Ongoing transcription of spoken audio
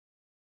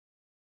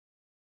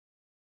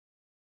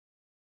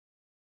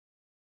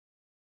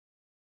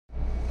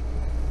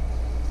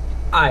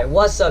Alright,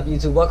 what's up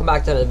YouTube? Welcome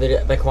back to another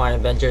video of Aquarium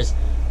Adventures.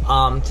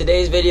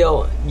 Today's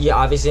video,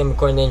 obviously I'm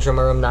recording the intro in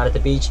my room, not at the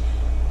beach,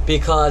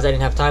 because I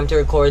didn't have time to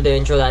record the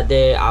intro that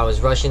day. I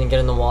was rushing to get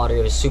in the water.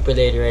 It was super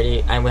late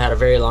already, and we had a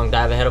very long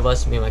dive ahead of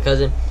us, me and my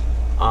cousin.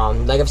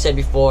 Like I've said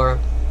before,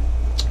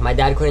 my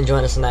dad couldn't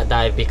join us on that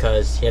dive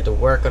because he had to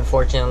work,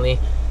 unfortunately.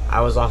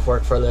 I was off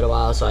work for a little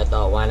while, so I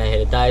thought, why not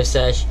hit a dive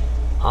sesh?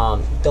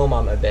 Don't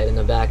mind my bed in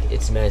the back.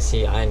 It's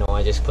messy. I know,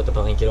 I just put the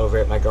blanket over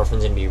it. My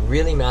girlfriend's gonna be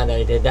really mad that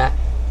I did that,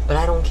 but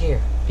I don't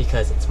care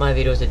because it's my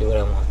videos to do what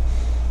I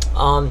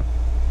want.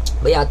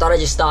 But yeah, I thought I'd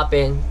just stop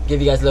in,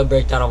 give you guys a little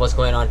breakdown of what's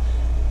going on.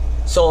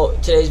 So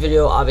today's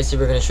video, obviously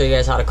we're gonna show you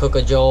guys how to cook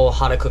a joe,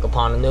 how to cook a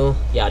Munu,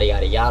 yada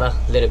yada yada.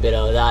 A little bit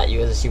of that. You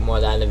guys will see more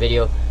of that in the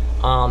video.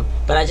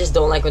 But I just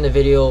don't like when the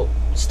video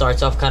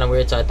starts off kind of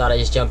weird, so I thought I'd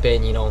just jump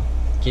in, you know,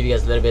 give you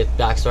guys a little bit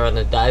backstory on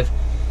the dive.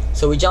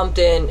 So we jumped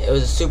in. It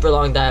was a super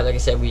long dive. Like I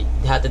said, we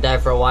had to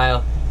dive for a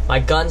while. My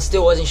gun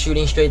still wasn't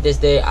shooting straight this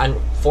day.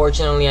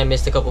 Unfortunately, I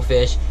missed a couple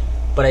fish,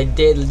 but I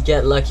did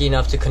get lucky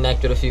enough to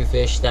connect with a few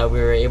fish that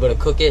we were able to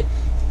cook it.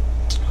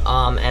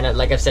 And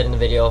like I've said in the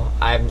video,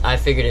 I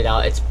figured it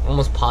out. It's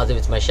almost positive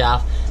it's my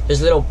shaft.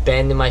 There's a little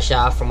bend in my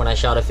shaft from when I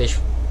shot a fish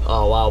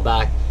a while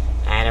back,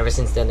 and ever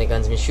since then the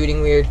gun's been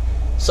shooting weird.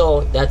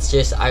 So that's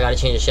just, I gotta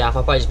change the shaft.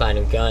 I'll probably just buy a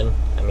new gun.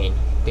 I mean,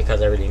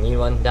 because I really need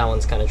one. That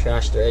one's kind of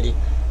trashed already.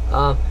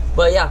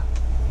 But yeah,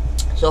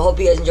 so I hope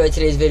you guys enjoyed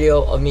today's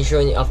video of me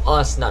showing you, of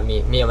us, not me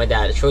and my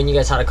dad, showing you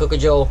guys how to cook a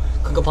joe,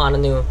 cook a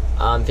Munu.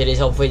 If it is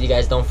helpful to you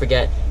guys, don't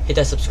forget, hit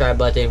that subscribe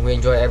button. We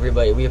enjoy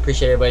everybody. We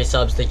appreciate everybody's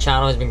subs. The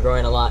channel has been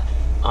growing a lot,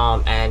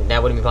 and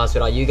that wouldn't be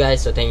possible without you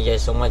guys, so thank you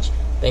guys so much.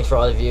 Thanks for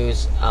all the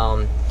views.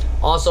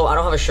 Also, I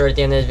don't have a shirt at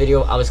the end of this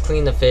video. I was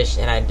cleaning the fish,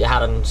 and I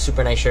had a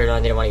super nice shirt on.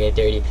 I didn't want to get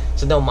dirty,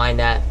 so don't mind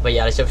that. But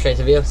yeah, let's jump straight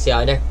into the video. See you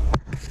out there.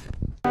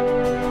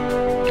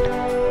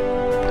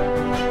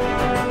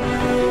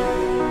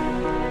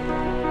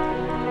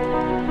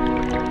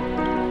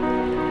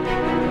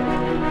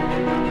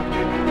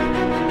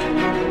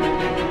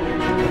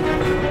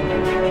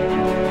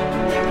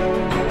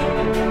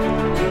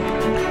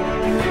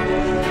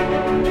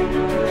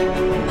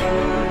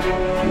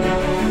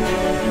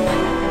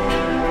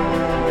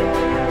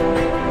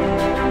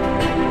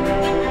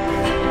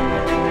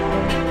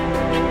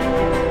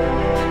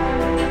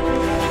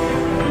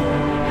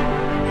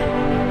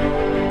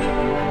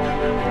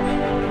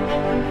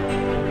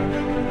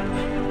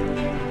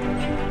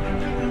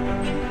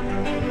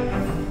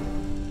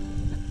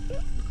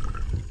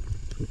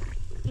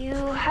 You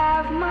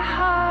have my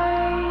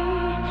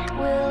heart,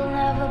 we'll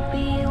never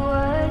be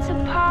worlds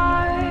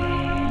apart.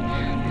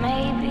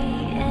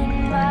 Maybe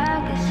in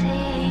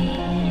magazines,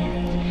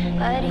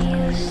 but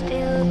you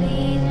still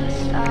be the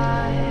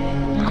star.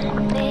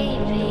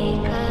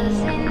 Baby, 'cause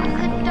in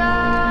the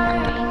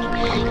dark,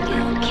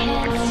 you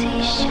can't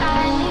see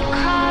shiny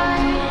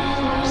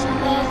cars. And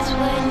that's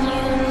when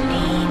you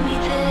need me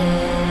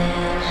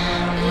there.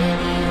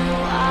 With you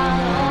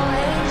I'll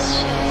always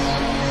share.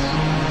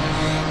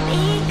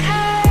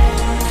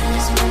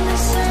 Because when the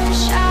sun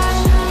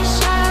shines, we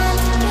shine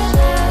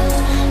together.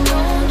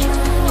 Don't you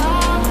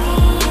want me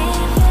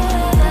here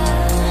forever?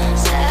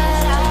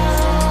 Said I'll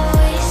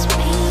always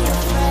be your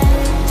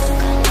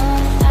friend.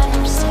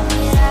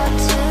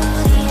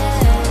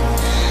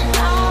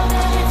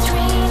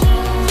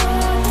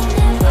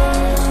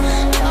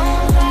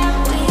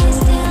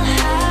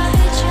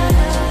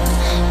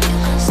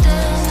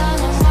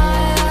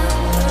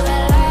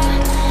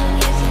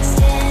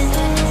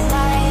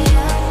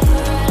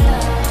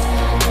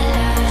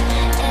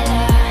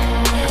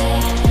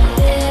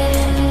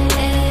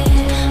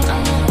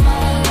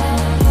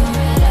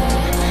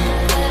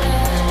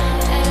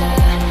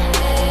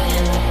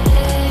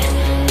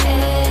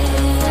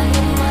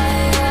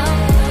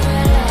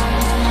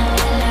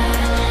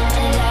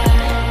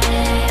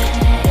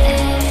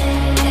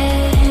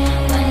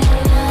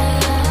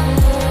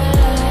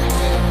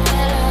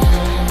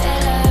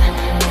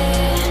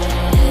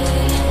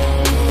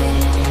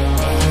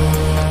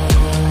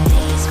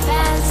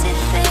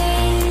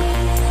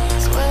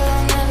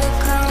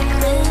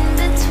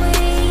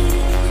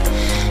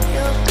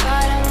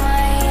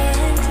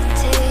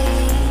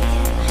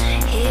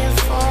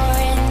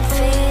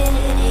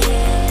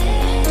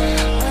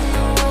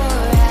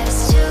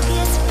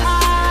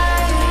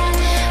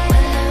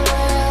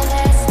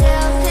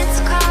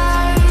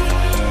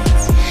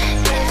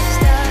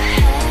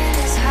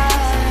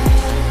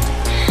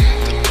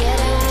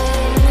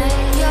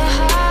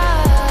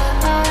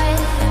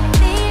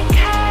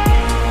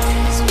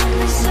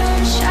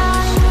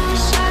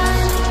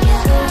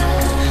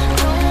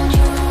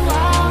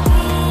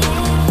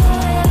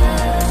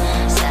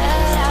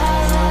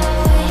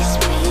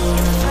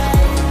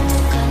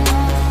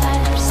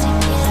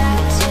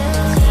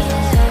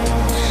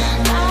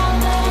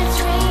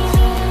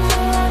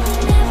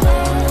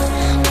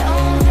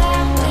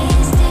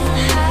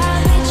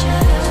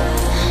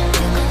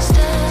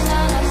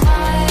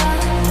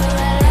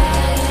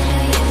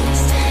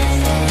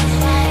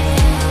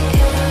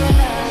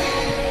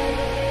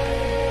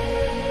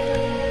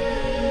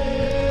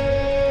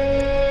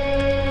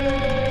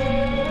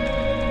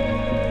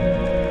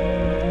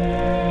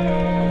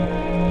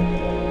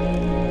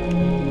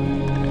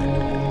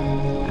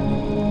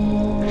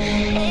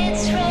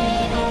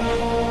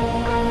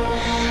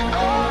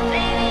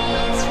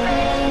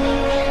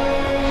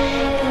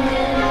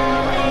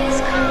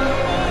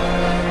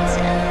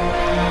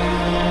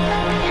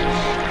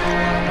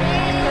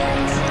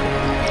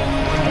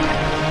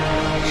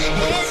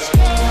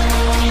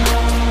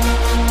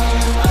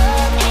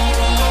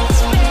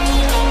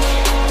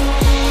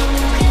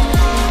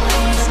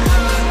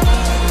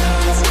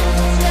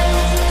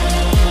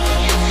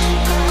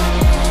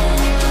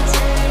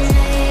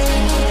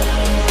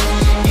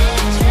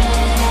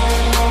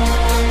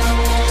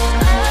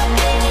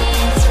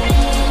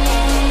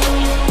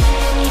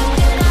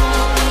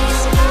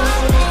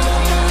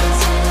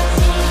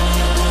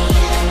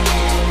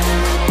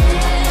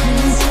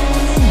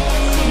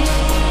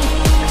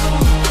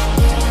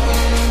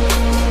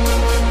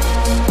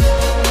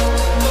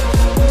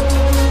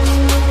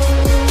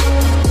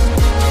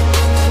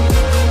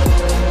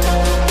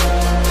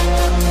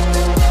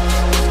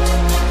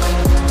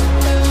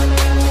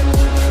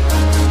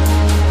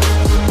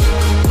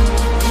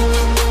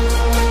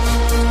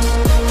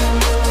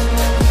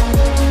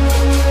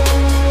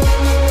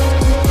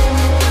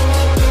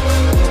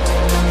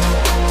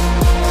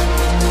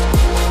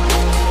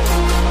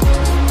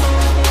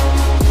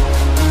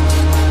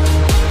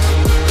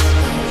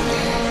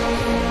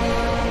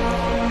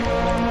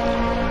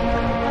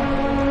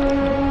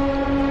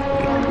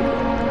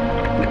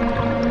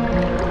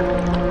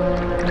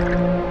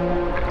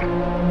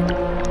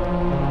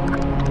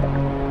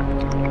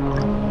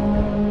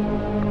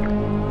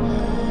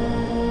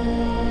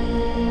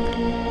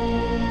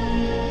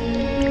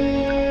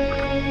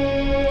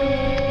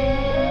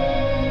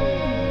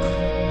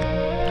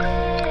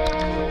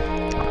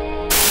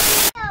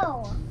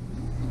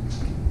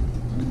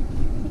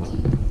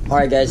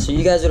 Alright guys, so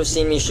you guys would have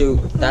seen me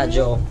shoot that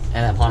Joe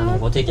and that Munu.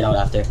 We'll take it out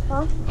after.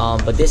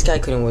 But this guy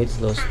couldn't wait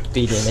till those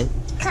three demon.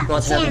 He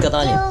wants to have a cut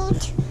on you.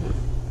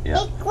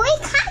 Yeah.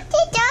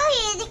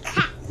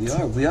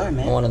 We are,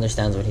 man. No one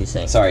understands what he's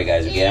saying. Sorry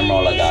guys, we get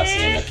Emerald Lagasse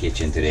in the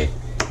kitchen today.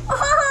 Oh,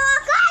 I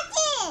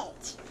got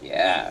it!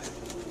 Yeah.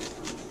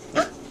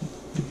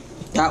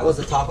 That was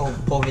the taco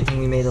poke thing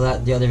we made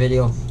the other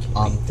video.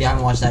 If you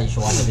haven't watched that, you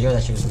should watch the video.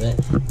 That shit was lit.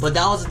 But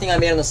that was the thing I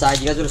made on the side.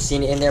 You guys would have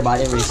seen it in there, but I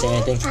didn't really say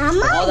anything.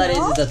 But all that is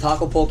the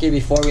taco poke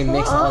before we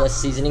mix all the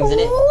seasonings in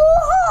it.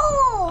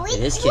 Okay,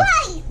 this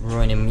kid's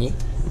ruining me.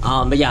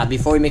 But yeah,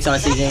 before we mix all the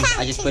seasonings,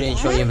 I just put in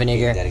shoyu and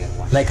vinegar,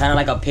 like kind of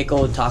like a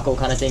pickled taco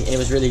kind of thing. It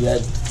was really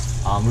good.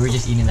 We were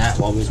just eating that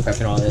while we was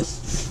prepping all this.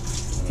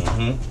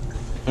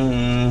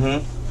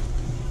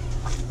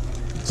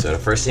 So the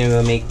first thing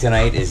we'll make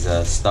tonight is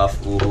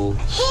stuffed uhu.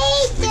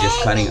 We're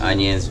just cutting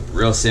onions.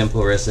 Real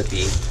simple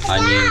recipe.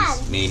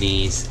 Onions,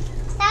 mayonnaise,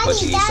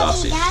 Portuguese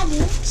sausage,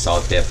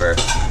 salt, pepper,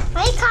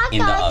 in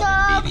the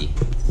oven, baby.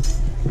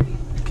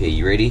 Okay,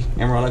 you ready,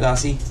 Emerald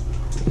Lagasse?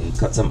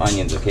 Cut some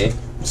onions, okay?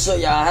 So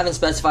yeah, I haven't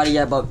specified it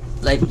yet, but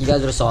like you guys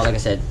would have saw, like I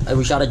said,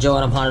 we shot a Joe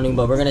and a Munu,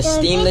 but we're gonna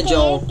steam the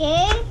Joe.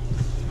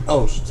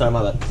 Oh, sorry,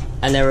 my bad.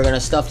 And then we're gonna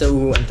stuff the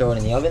uhu and throw it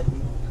in the oven.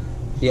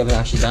 The oven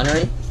actually done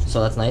already,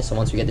 so that's nice. So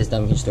once we get this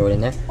done, we can just throw it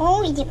in there.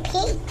 Oh, the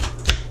pig.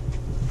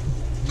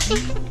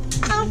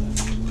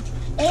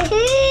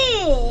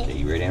 Okay,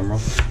 you ready,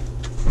 Emerald?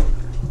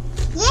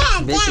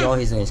 Yeah, Basically, all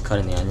he's doing is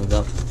cutting the onions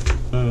up.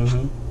 Oh,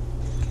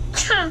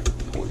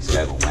 this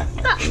guy gonna whack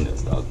my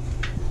fingers, dog.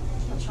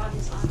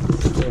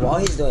 Okay, while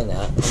he's doing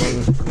that,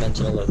 I'm gonna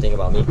mention a little thing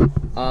about me.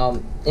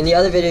 In the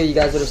other video, you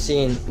guys would have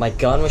seen my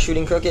gun was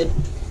shooting crooked.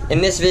 In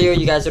this video,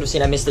 you guys would have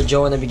seen I missed the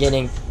Joe in the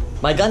beginning.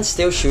 My gun's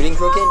still shooting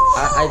crooked.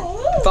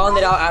 I found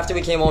it out after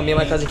we came home. Me and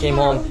my cousin came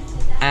home,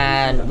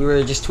 and we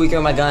were just tweaking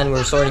with my gun. We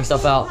were sorting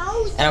stuff out,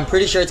 and I'm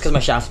pretty sure it's because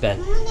my shaft's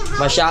bent.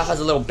 My shaft has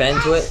a little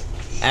bend to it,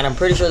 and I'm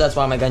pretty sure that's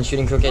why my gun's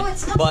shooting crooked.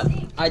 But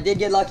I did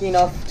get lucky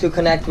enough to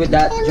connect with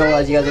that Joe,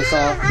 as you guys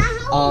saw.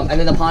 And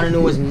then the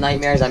Munu was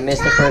nightmares. I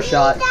missed the first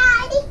shot.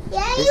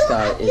 This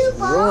guy is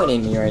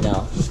ruining me right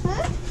now.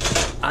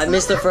 I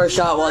missed the first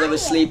shot while they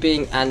was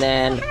sleeping, and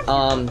then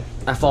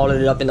I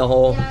followed it up in the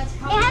hole.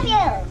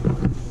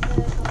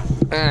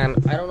 And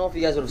I don't know if you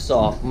guys would have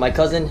saw. My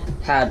cousin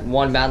had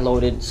one band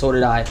loaded, so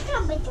did I.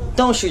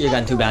 Don't shoot your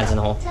gun 2 bands in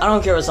the hole. I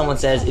don't care what someone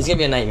says. It's gonna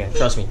be a nightmare.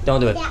 Trust me. Don't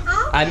do it.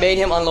 I made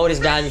him unload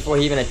his band before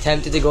he even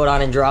attempted to go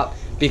down and drop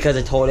because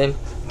I told him,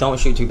 don't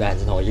shoot 2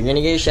 bands in the hole. You're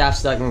gonna get your shaft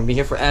stuck. I'm gonna be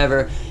here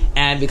forever.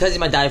 And because he's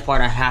my dive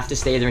partner, I have to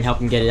stay there and help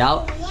him get it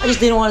out. I just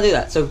didn't want to do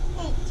that. So,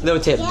 little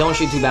tip: don't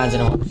shoot 2 bands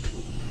in a hole.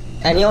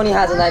 And he only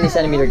has a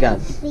 90cm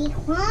gun. Be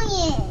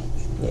quiet.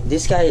 Yeah,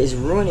 this guy is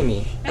ruining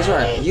me. That's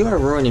right. You are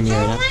ruining me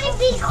right now. I want to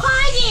be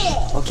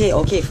quiet.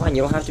 Okay, fine.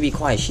 You don't have to be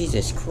quiet.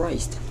 Jesus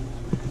Christ.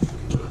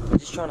 I'm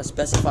just trying to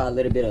specify a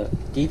little bit of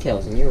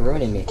details, and you're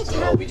ruining me.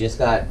 So we just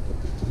got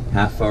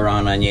half a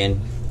round onion.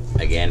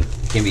 Again,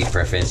 can be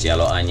preference: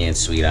 yellow onion,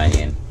 sweet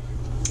onion.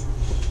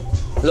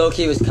 Low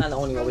key was kind of the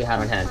only one we had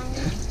on hand.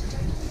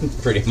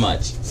 Pretty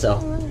much.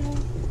 So,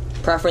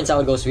 preference I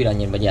would go sweet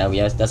onion, but yeah,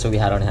 that's what we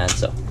had on hand.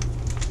 So.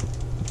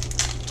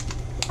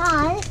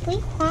 Oh, be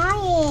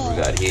quiet. We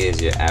got here's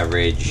your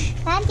average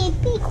Daddy,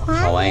 be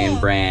quiet. Hawaiian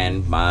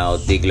brand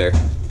mild diggler.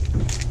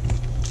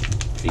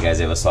 If you guys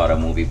ever saw the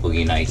movie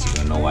Boogie Nights, you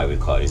don't know why we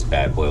call this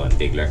bad boy on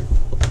diggler.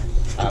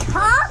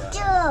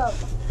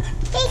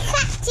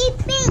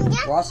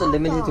 We're also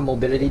limited to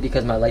mobility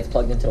because my light's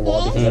plugged into the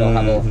wall because I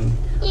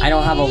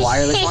don't have a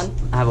wireless one.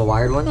 I have a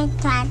wired one.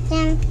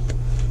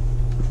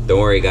 Don't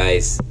worry,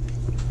 guys.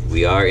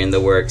 We are in the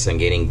works on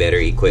getting better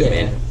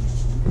equipment. Yeah.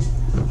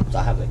 So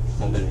I have like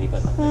mobility,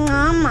 but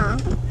Mama.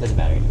 doesn't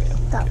matter anyway.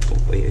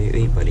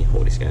 Wait, buddy.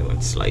 Oh, this guy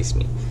wants to slice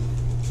me.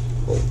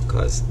 Oh,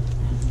 cuz.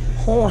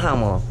 Oh,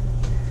 hammer.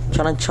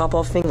 Trying to chop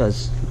off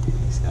fingers.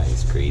 This guy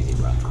is crazy,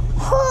 bro.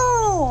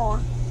 Oh,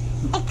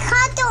 I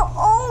cut it.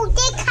 Oh,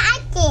 they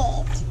cut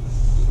it.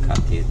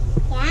 Cut it.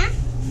 Yeah?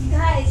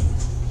 Guys,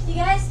 you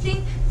guys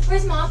think,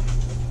 where's Mom?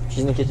 She's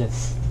in the kitchen.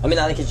 I mean,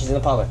 not in the kitchen, she's in the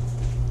parlor.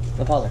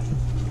 The parlor.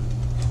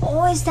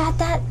 Oh, is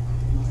that?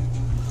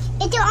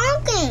 It's an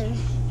organ.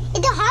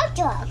 It's a hot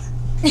dog.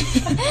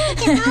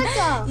 It's a hot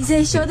dog. You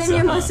say, show them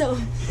your muscle.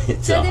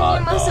 It's Show a them hot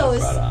your dog, muscles.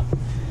 brother.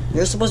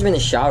 You're supposed to be in the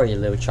shower, you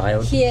little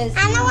child. He is.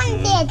 I don't want to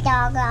be a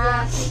dog.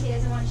 Yeah, he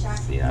doesn't want to shower.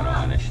 See, I don't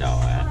want to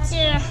shower.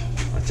 Yeah.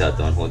 Watch out,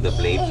 don't hold the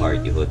blade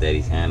part. You hold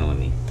daddy's hand on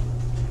me.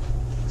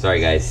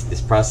 Sorry, guys.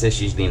 This process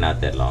usually not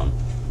that long.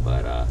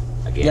 But,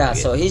 again. Yeah,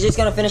 so he's just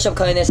gonna finish up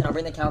cutting this and I'll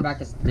bring the camera back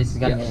because this is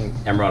gonna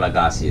get... Emerald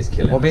Lagasse is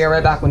killing We'll be us.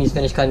 right back when he's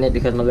finished cutting it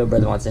because my little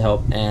brother wants to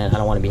help and I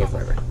don't want to be here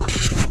forever.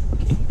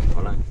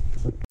 Hold on.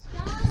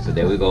 So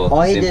there we go.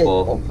 All he did-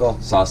 Simple oh, go.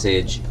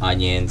 sausage,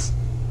 onions.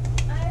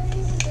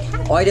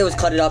 All I did was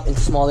cut it up into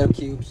small little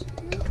cubes.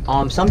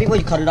 Some people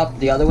you cut it up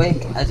the other way.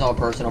 That's all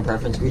personal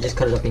preference. We just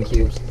cut it up in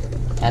cubes.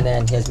 And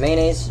then his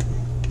mayonnaise.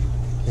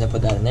 I'm gonna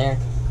put that in there.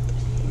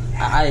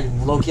 I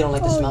low-key don't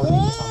like the smell of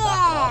it. So I'm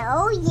backing off.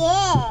 Oh,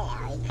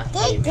 yeah. I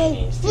hate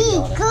mayonnaise, to be This is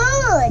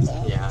honest.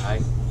 good. Yeah,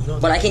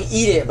 But I can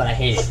eat it, but I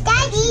hate it.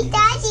 Daddy.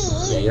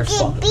 Yeah, you're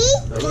fucking. Be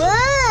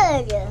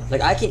good.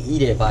 Like, I can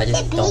eat it, but I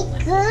just Be don't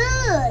like it.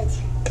 good.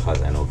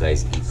 Cause I know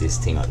guys eat this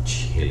thing on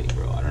chili,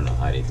 bro. I don't know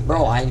how they do.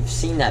 Bro, I've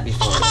seen that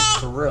before. Like,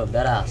 for real,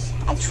 that ass.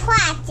 I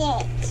tried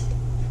it.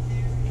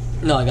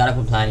 No, you gotta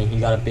put planning. You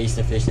gotta baste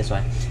the fish this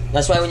way.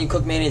 That's why when you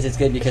cook mayonnaise, it's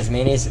good because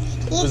mayonnaise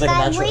is like a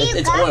natural.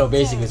 It's oil,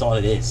 basically, is all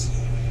it is.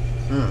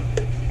 And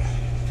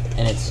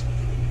it's.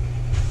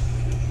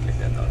 Like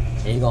that, dog.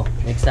 There you go.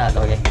 Mix that,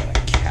 doggy.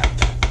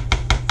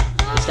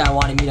 This guy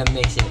wanted me to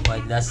mix it,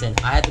 but listen,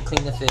 I had to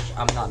clean the fish.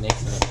 I'm not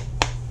mixing it.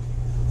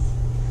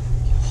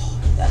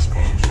 That's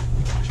cool.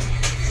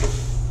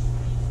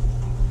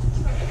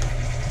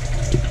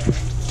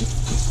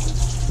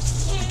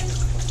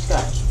 This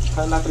guy,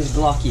 coming back with his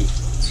blocky.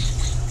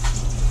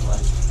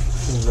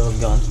 His little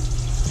gun.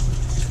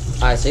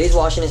 Alright, so he's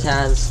washing his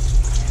hands.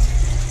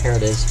 Here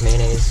it is,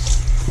 mayonnaise,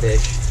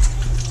 fish.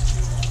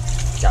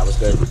 That was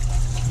good.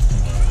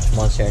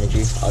 Monster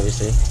Energy,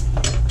 obviously.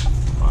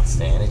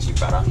 Monster Energy,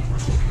 brother.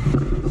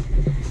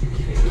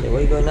 Okay,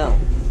 where you going now?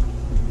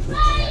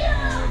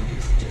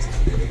 Just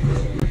a little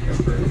bit of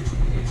pepper.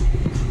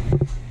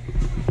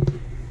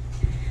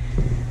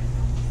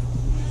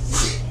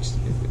 Just a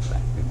little bit of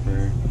black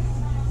pepper.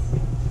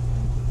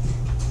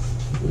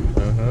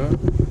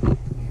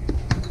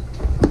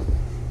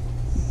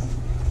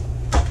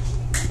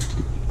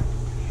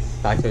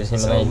 Back to his So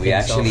Himalayan. we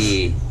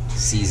actually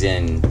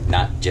season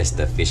not just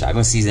the fish. I'm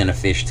gonna season the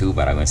fish too,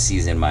 but I'm gonna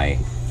season my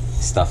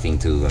stuffing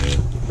too. I mean,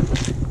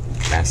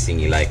 last thing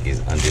you like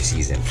is under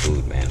seasoned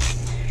food, man.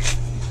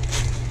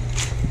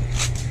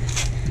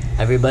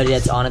 Everybody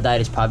that's on a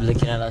diet is probably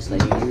looking at us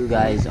like, you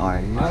guys are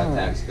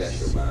not.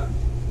 Special, bro.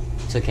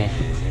 It's okay.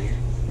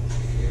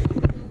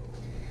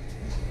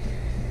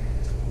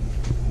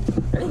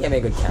 I think I made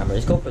a good camera.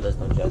 This GoPro does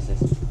no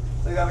justice.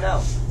 Look at him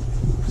now.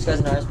 This guy's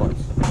an ice box.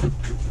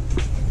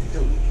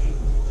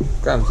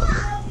 Grab him something.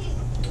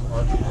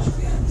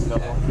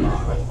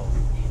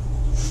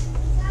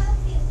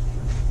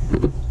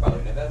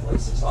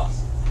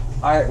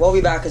 Alright, we'll be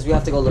back because we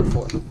have to go look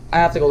for it. I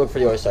have to go look for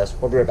the oysters.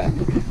 We'll be right back.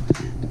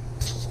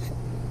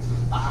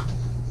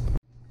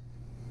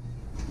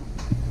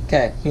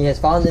 Okay, he has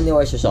found in the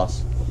oyster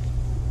sauce.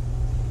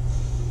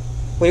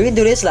 Wait, we didn't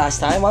do this last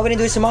time. Why wouldn't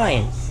we do this to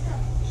mine?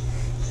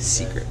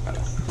 Secret,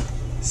 brother.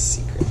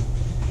 Secret.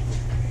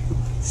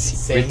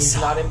 Say he's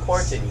not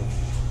important.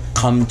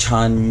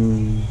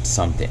 Kamchan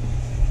something.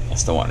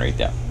 That's the one right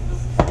there.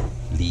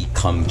 Lee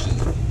Kumki.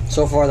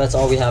 So far, that's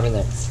all we have in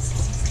there.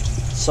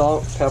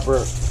 Salt,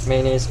 pepper,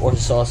 mayonnaise, oyster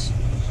sauce,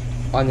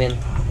 onion,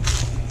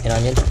 and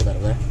onion. Put that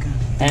over there.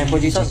 And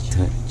Portuguese sauce.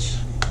 Touch.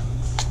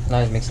 Now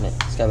he's mixing it.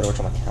 This guy better watch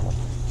on my camera.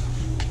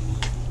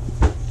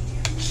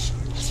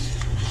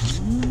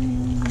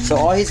 So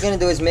all he's gonna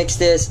do is mix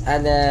this,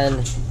 and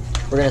then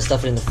we're gonna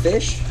stuff it in the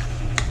fish.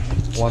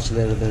 Watch a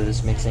little bit of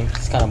this mixing.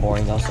 It's kind of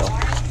boring though, so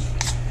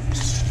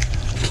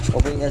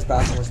we'll bring you guys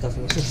back when we're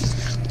stuffing the fish.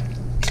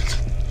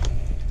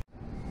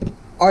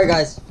 Alright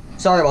guys,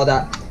 sorry about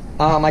that.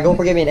 My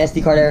GoPro gave me an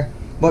SD card error,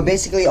 but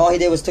basically all he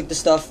did was took the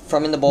stuff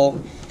from in the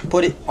bowl,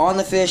 put it on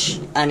the fish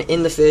and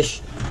in the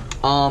fish,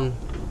 and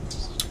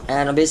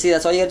basically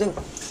that's all you gotta do.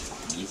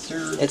 Yes,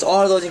 sir. It's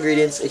all of those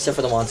ingredients except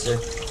for the Monster.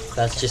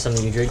 That's just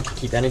something you drink to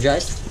keep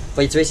energized.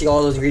 But it's basically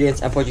all those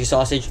ingredients and Portuguese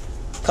sausage.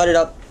 Cut it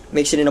up,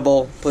 mix it in a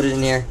bowl, put it in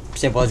there.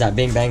 Simple as that.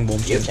 Bing, bang, boom,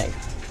 ching, chang.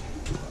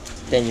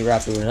 Then you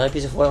wrap it with another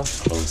piece of foil.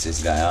 Close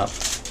this guy up.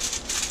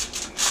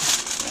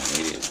 And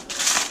it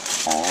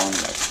is on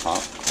the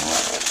top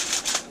corner.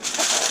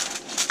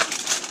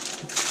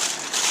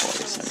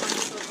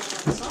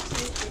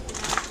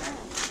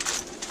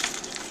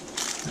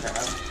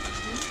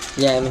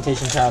 Yeah,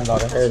 imitation crab,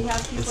 dog. I heard.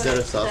 Instead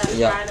of sausage.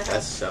 Yeah.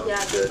 That's so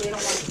Yeah, good. they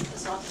don't want the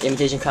sausage.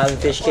 Imitation crab and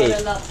fish cake.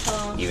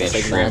 Even It's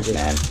like shrimp, magic.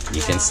 man.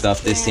 You can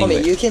stuff this thing Homie,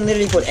 with. you can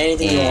literally put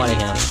anything you want in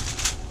here.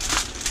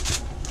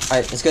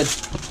 Alright, it's good.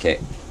 Okay.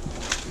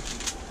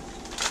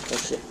 Oh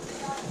shit.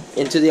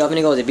 Into the oven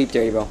it goes. It beep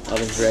dirty, bro.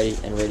 Oven's ready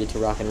and ready to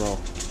rock and roll.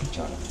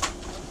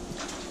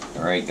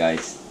 Alright,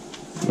 guys.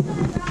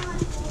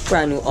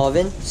 Brand new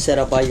oven set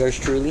up by yours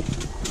truly.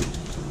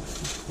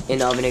 In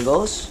the oven it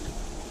goes.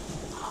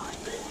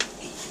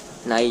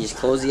 Now you just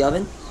close the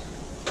oven.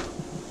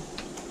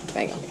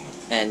 Bang.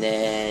 And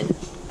then,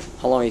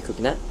 how long are you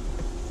cooking that?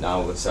 Now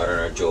we're gonna start on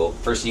our Joel.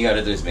 First thing you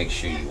gotta do is make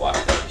sure you wash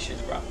the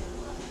dishes, bro.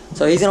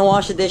 So he's gonna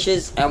wash the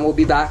dishes, and we'll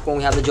be back when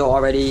we have the dough all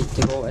ready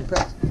to go and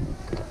prep.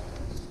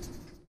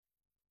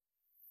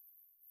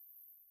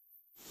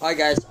 Alright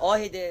guys, all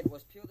he did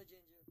was peel the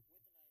ginger with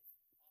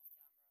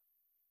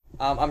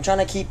the knife. I'm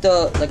trying to keep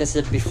the, like I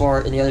said before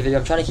in the other video,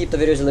 I'm trying to keep the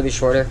videos a little bit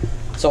shorter.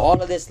 So all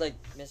of this like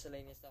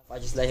miscellaneous stuff, I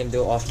just let him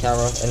do it off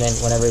camera, and then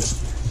whenever it's,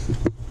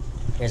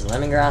 here's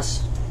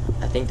lemongrass.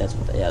 I think that's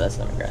what, yeah, that's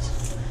lemongrass.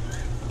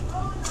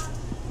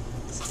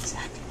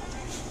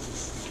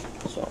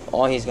 So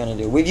all he's gonna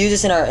do, we've used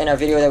this in our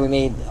video that we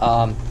made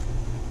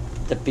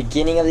the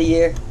beginning of the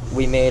year.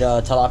 We made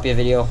a tilapia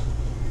video.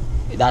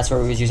 That's where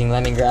we was using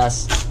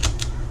lemongrass.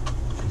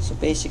 So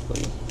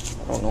basically,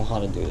 I don't know how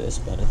to do this,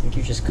 but I think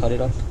you just cut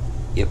it up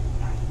Yep.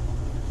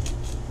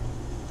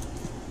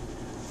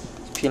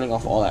 Peeling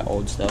off all that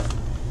old stuff.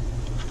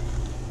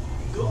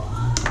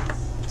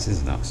 This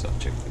is not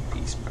such a good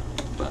piece, bro,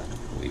 but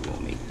we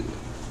will make do.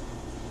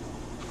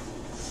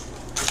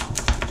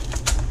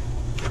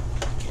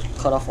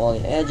 Cut off all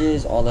the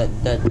edges, all that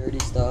dirty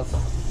stuff,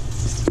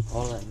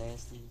 all that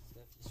nasty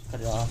stuff. Just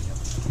cut it off.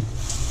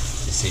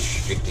 This is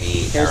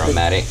strictly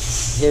aromatic.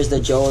 Here's the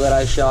Joe that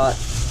I shot.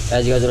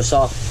 As you guys would have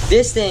saw,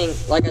 this thing,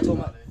 like I told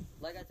my cousin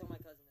the day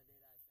that I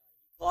shot,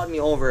 he called me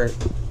over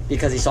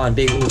because he saw a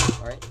big ooh.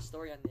 All right, the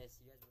story on this,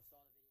 you guys would have saw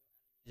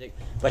the music,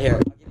 but here, I'll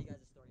give you guys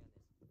a story on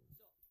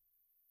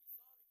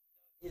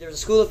this. There's a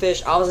school of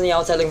fish. I was on the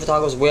outside looking for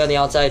tacos, way on the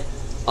outside.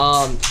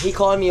 He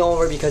called me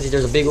over because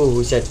there's a big ooh.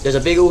 He said, "There's a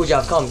big ooh,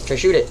 Jeff. Come, try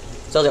shoot it."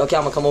 So I was like, "Okay,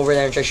 I'm gonna come over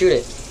there and try shoot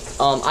it."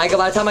 By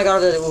the time I got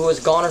over there, the ooh was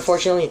gone,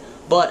 unfortunately.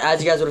 But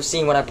as you guys would have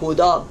seen when I pulled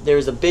up, there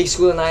was a big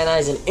school of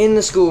 99s, and in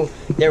the school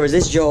there was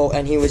this Joe,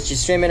 and he was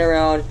just swimming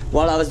around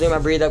while I was doing my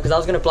breathe up because I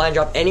was gonna blind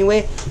drop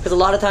anyway. Because a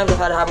lot of times I've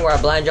had it happen where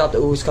I blind drop, the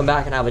oohs come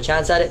back and I have a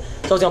chance at it.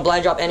 So I was gonna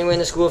blind drop anyway in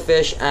the school of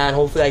fish, and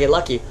hopefully I get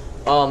lucky.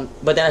 But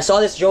then I saw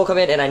this Joe come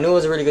in, and I knew it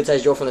was a really good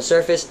sized Joe from the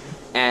surface.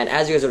 And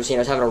as you guys would have seen,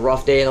 I was having a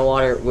rough day in the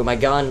water with my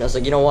gun. I was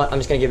like, you know what? I'm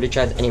just gonna give it a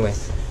chance anyway.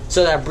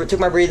 So I took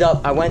my breathe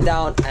up, I went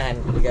down, and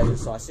you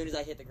guys saw as soon as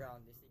I hit the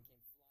ground, this thing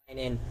came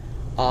flying in.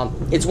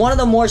 It's one of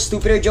the more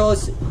stupider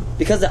Joes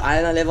because the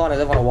island I live on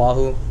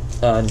Oahu.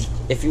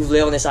 If you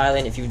live on this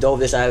island, if you dove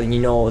this island, you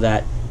know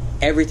that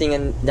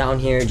everything down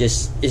here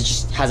just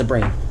has a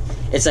brain.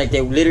 It's like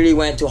they literally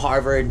went to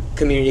Harvard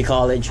Community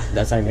College.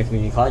 That's not even a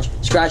community college.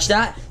 Scratch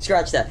that.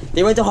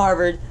 They went to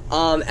Harvard,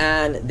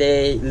 and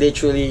they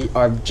literally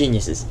are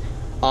geniuses.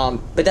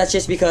 But that's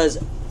just because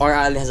our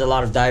island has a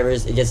lot of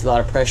divers. It gets a lot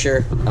of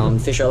pressure.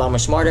 Fish are a lot more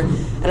smarter,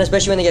 and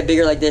especially when they get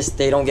bigger like this,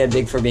 they don't get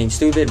big for being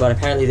stupid. But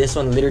apparently, this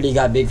one literally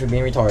got big for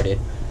being retarded.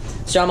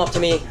 Swam up to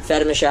me,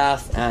 fed him a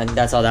shaft, and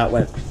that's how that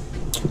went.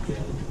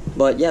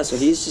 But yeah, so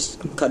he's just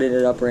cutting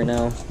it up right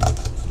now,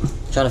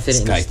 trying to fit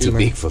it in a steamer. This guy too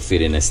big for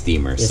fitting a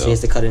steamer. Yes, so he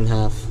has to cut it in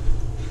half.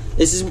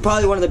 This is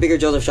probably one of the bigger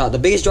Joes I've shot. The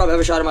biggest Joe I've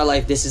ever shot in my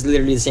life. This is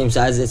literally the same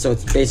size as it, so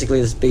it's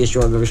basically the biggest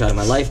Joe I've ever shot in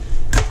my life.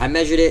 I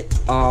measured it.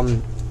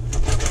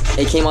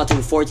 It came out to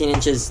 14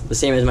 inches, the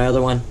same as my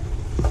other one.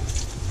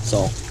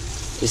 So,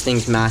 this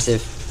thing's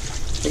massive.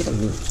 Take it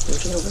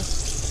over.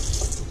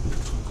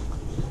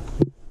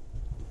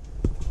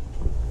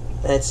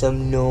 That's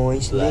some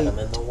noise. Let him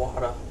in the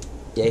water.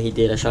 Yeah, he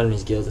did. I shot him in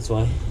his gills, that's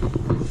why.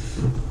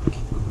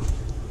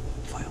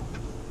 Foil.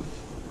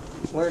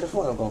 Where'd the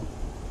foil go?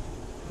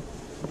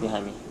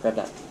 Behind me. Grab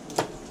that.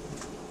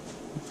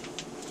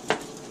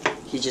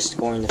 He's just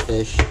scoring the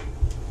fish.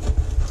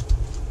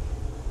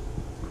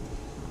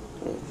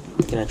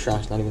 Looking at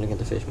trash, not even looking at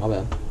the fish. My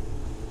bad.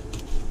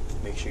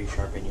 Make sure you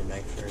sharpen your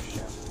knife first,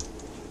 yeah.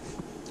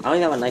 I don't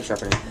even have a knife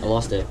sharpener. I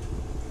lost it.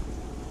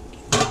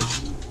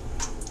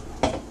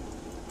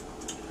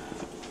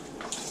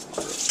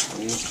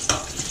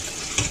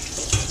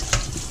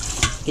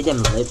 Get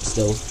them lips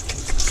though.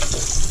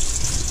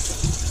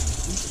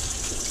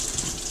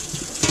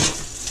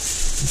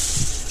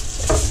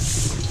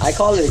 I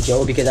call it a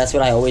Joe because that's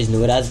what I always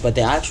knew it as, but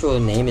the actual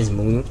name is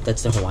Munu.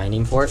 That's the Hawaiian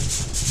name for it.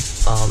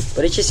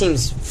 But it just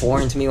seems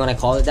foreign to me when I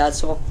call it that,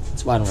 so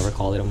that's why I don't ever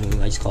call it a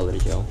Munu. I just call it a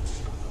Joe.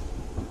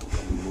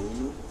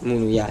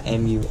 Munu, yeah,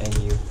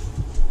 M-U-N-U.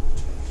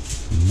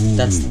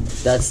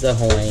 That's the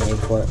Hawaiian name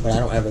for it, but I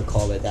don't ever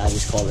call it that. I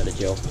just call it a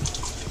Joe.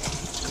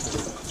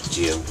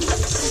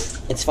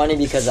 It's funny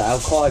because I'll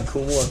call it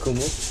Kumu or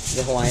Kumu,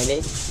 the Hawaiian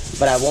name,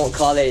 but I won't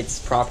call it its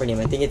proper name.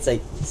 I think it's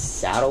like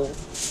Saddle.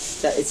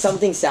 It's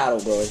something Saddle,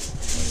 bro. It's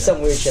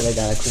some weird shit like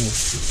that, like Kumu.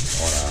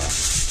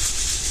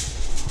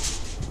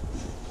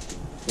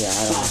 Yeah,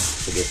 I don't know.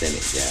 Forget that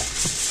name, yeah.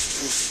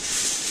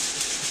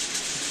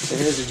 So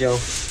here's a Joe.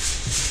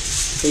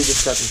 He's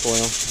just prepping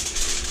foil.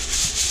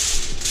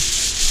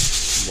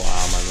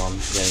 Wow, my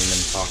mom's getting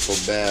them Taco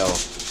Bell.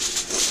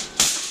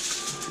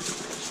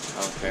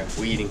 Okay,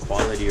 we eating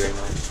quality right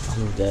now.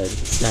 I'm dead.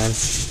 Man.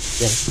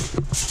 Yeah.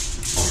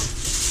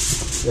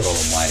 Call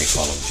him why they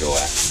call him Joe,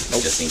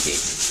 Nope. just in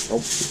case.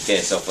 Nope.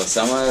 Okay, so for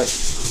someone,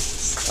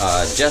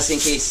 just in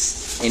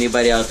case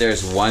anybody out there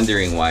is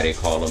wondering why they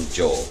call him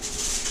Joe,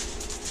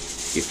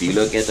 if you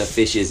look at the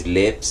fish's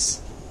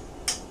lips,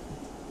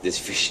 this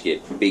fish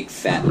get big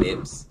fat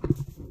lips.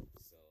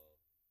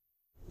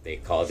 They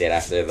called it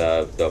after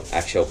the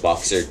actual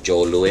boxer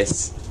Joe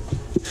Louis.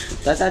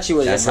 That's actually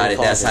what That's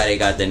how they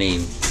got the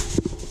name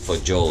for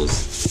Joe's.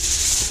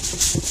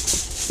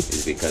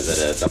 Is because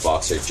of the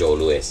boxer Joe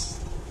Louis.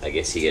 I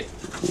guess he get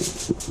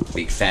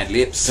big fat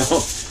lips, so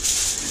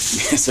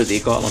that's what they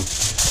call him.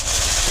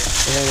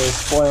 And then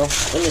there's foil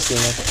in the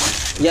steamer.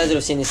 You guys would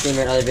have seen the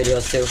steamer in other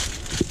videos too.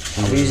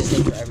 We use this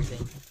thing for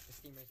everything. The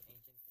steamer's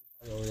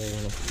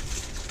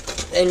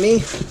ancient. And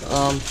me,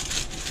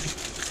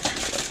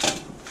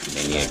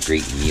 Many a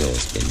great meal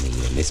has been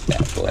made in this bad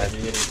boy.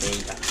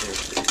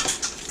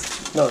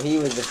 no,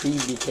 he's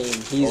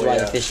why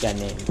the fish got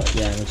named. But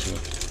yeah, I know what you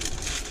mean.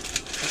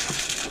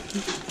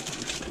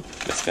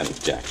 That's It's kind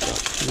of jacked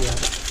up. Yeah.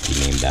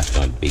 He named after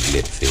one big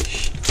lip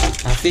fish.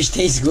 Fish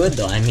tastes good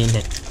though. I mean,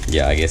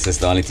 Yeah, I guess that's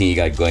the only thing you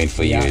got going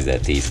for you is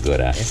that tastes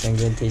good. it's some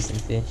good tasting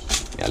fish.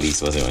 At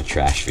least it wasn't a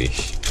trash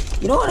fish.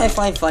 You know what I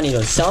find funny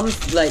though? Some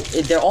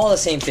they're all the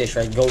same fish,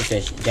 right?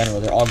 Goatfish in general,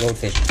 they're all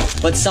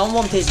goatfish. But some of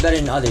them taste better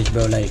than others,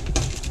 bro.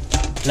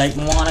 Like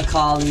Moana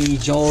Kali,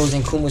 Joe's,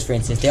 and Kumus, for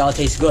instance, they all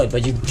taste good.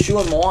 But you chew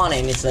on Moana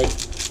and it's like,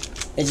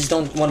 it just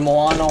don't. When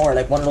Moana or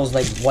like one of those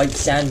like white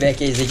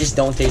sandbeckies, they just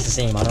don't taste the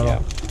same. I don't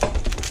know.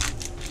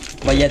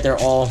 But yet they're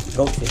all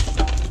goatfish.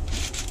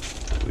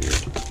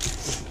 Weird.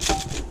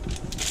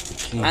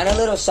 And a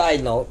little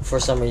side note for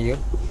some of you,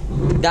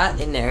 that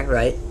in there,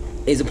 right,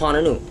 is a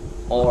Pananu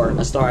or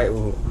a starry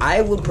uhu.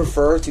 I would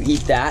prefer to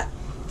eat that.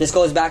 This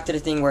goes back to the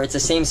thing where it's the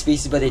same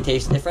species but they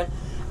taste different.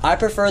 I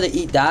prefer to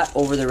eat that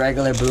over the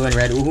regular blue and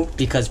red uhu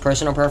because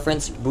personal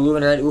preference, blue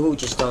and red uhu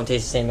just don't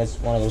taste the same as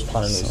one of those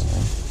Pananus.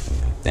 So,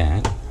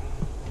 that.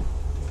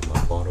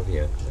 My bottle over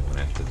here. I'm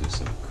gonna have to do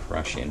some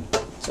crushing.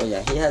 So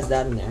yeah, he has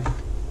that in there.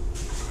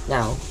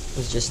 Now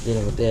he's just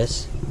dealing with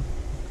this.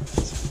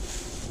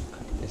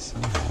 Cut this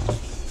in half.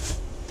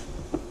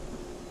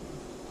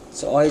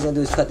 So all he's gonna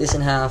do is cut this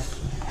in half.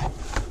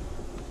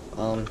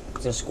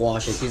 He's gonna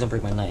squash it. Please don't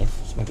break my knife.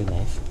 It's my good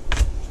knife.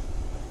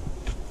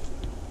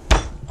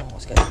 Oh,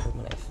 this guy broke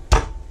my knife.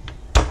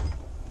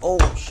 Oh,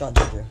 shot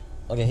ginger.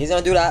 Okay, he's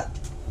gonna do that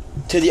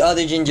to the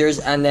other gingers,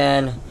 and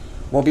then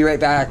we'll be right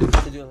back to do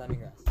the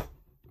lemongrass.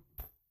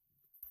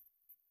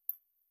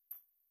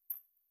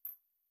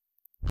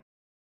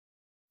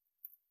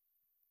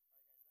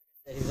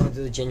 He's gonna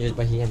do the gingers,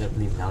 but he ended up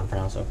leaving down for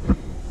now. So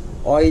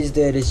all he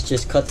did is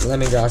just cut the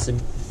lemongrass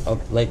up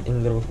like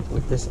in little,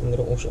 like this, in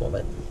little,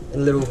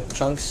 in little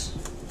chunks.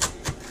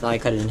 Now I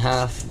cut it in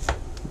half,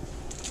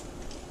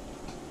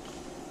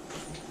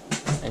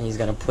 and he's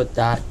gonna put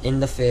that in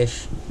the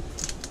fish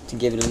to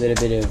give it a little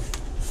bit of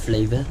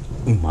flavor.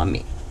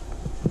 Umami.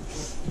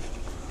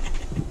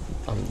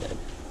 I'm dead.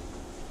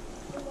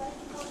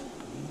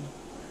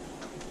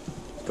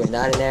 Putting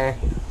that in there.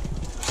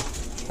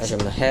 That's on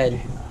the head.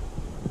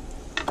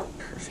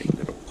 Perfect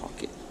little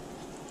pocket.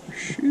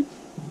 Shoot.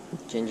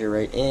 Ginger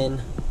right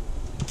in.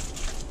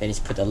 Then he's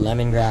put the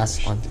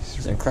lemongrass on.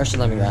 He's gonna crush the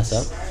lemongrass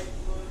up.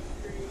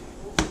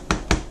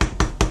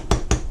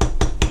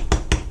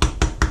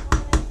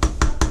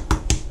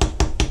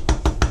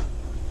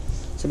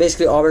 So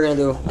basically all we're gonna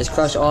do is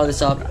crush all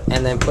this up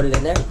and then put it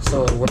in there.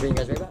 So we'll bring you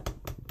guys right back.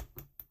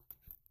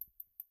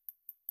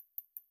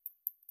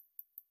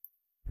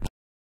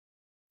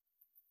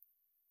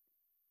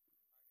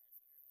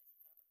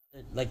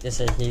 Like they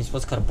said, he's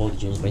supposed to cut up both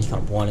the gingers, but he cut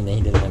up one and then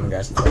he did the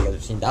lemongrass. That's why you guys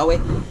have seen that way.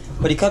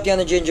 But he cut down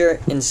the ginger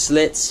in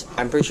slits.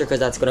 I'm pretty sure because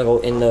that's gonna go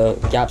in the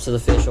gaps of the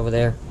fish over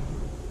there.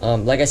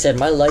 Like I said,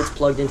 my light's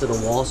plugged into the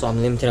wall, so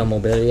I'm limited on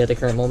mobility at the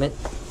current moment.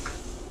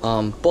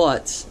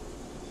 But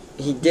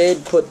he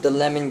did put the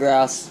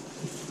lemongrass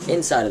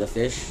inside of the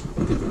fish.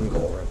 Let me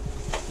go over it.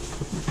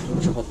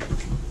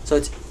 So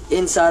it's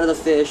inside of the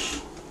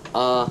fish.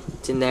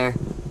 It's in there.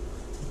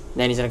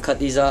 Then he's gonna cut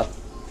these up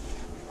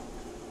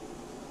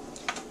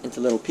into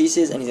little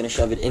pieces, and he's gonna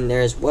shove it in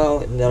there as well,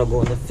 and that'll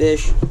go in the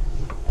fish.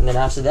 And then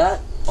after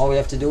that, all we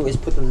have to do is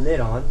put the lid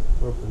on.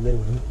 Where put the lid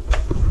on?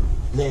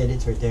 Lid,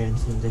 it's right there in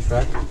the dish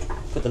rack.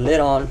 Put the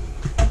lid on,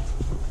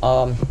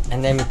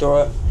 and then we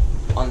throw it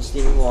on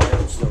steaming water,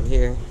 which is over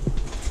here.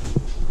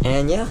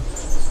 And yeah.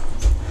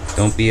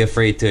 Don't be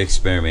afraid to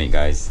experiment,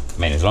 guys.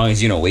 Man, as long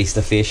as you don't waste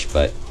the fish,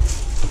 but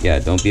yeah,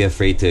 don't be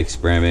afraid to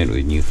experiment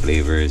with new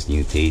flavors,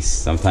 new tastes.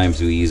 Sometimes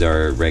we use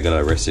our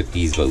regular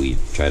recipes, but we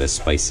try to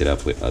spice it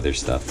up with other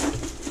stuff.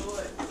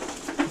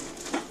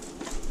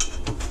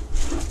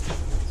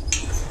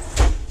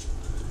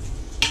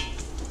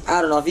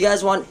 I don't know if you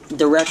guys want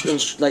direct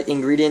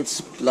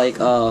ingredients, like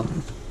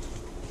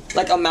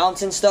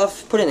amounts and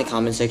stuff. Put it in the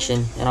comment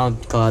section, and I'll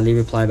gladly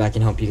reply back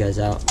and help you guys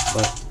out.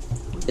 But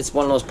it's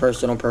one of those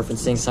personal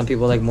preference things. Some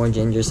people like more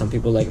ginger, some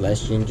people like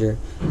less ginger.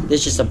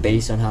 There's just a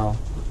base on how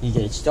you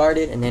get it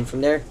started, and then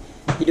from there,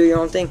 you do your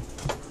own thing.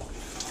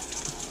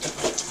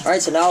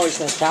 Alright, so now we're just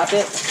going to tap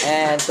it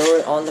and throw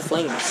it on the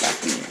flames.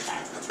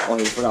 Oh,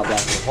 he forgot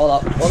black bean. Hold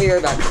up. We'll be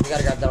right back. We got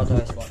to grab that out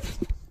the ice water.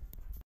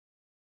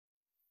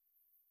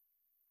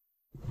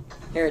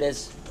 Here it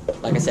is.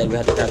 Like I said, we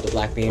had to grab the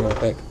black bean real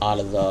quick out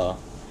of the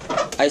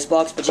ice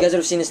box. But you guys would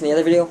have seen this in the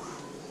other video.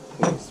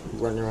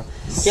 Running around.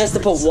 He has to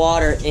put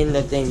water in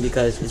the thing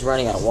because it's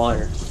running out of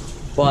water.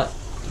 But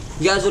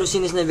you guys would have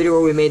seen this in the video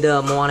where we made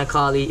the Moana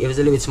Kali. It was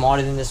a little bit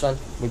smaller than this one.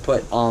 We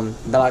put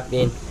black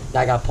bean.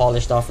 That got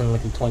polished off in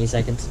like 20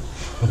 seconds.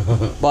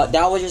 But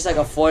that was just like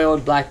a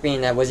foiled black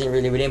bean that wasn't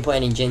really, we didn't put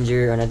any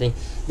ginger or nothing.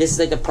 This is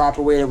like the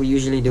proper way that we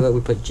usually do it.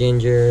 We put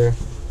ginger,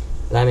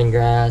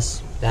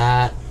 lemongrass,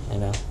 that,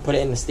 and put it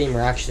in the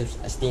steamer, actually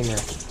a steamer,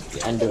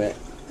 and do it.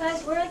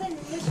 Guys, where are the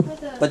noodles for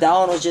the... But that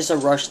one was just a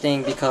rush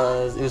thing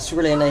because it was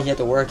super late night, he had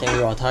to work and we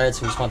were all tired,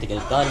 so we just wanted to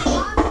get it done.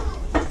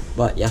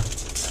 But yeah.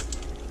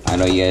 I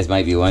know you guys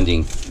might be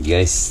wondering, you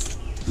guys,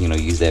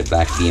 use that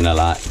black bean a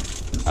lot.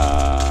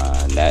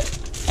 And that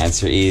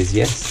answer is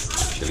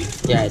yes, actually.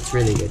 Yeah, it's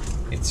really good.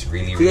 It It's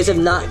really. If you guys have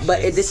not, delicious.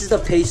 but this is the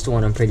paste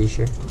one. I'm pretty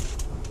sure.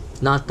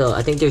 Not the.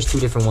 I think there's two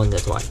different ones.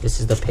 That's why. This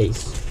is the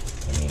paste.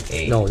 I mean,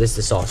 hey, No, this is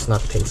the sauce,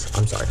 not the paste.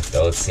 I'm sorry.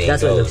 Those same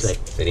That's what it goes. looks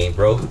like. If it ain't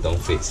broke, don't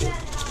fix it.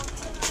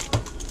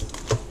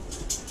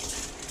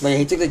 But yeah,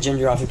 he took the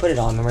ginger off. He put it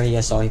on. Remember, you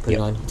guys saw he put it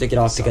on. He took it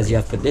off because you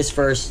have to put this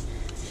first,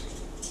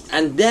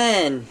 and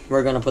then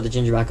we're gonna put the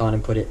ginger back on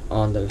and put it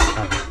on the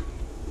counter.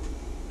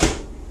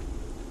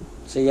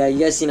 So yeah, you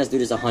guys seen us do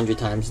this 100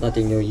 times.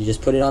 Nothing new. You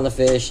just put it on the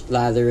fish,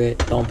 lather it.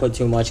 Don't put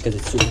too much because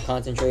it's super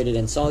concentrated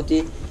and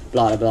salty.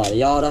 Blah blah blah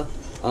yada.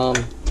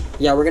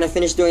 Yeah, we're gonna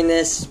finish doing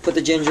this. Put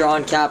the ginger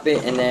on, cap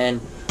it, and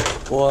then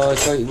we'll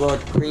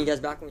bring you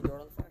guys back when we throw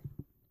it on the fire.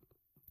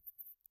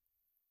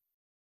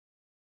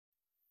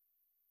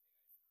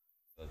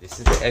 So this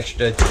is the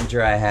extra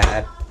ginger I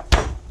had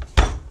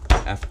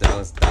after I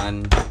was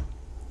done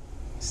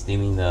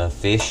steaming the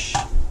fish,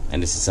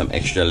 and this is some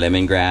extra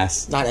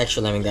lemongrass. Not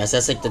extra lemongrass.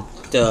 That's like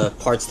the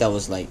parts that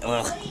was like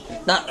ugh,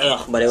 not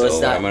ugh, but it was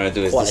So not. what I'm gonna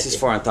do is quality. this is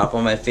for on top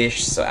of my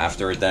fish. So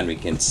after we're done, we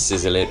can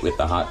sizzle it with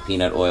the hot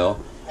peanut oil.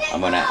 I'm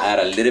gonna add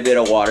a little bit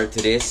of water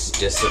to this,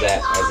 just so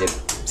that as it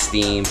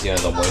steams, you know,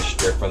 the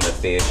moisture from the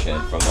fish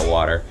and from the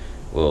water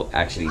will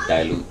actually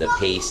dilute the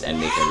paste and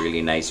make a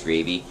really nice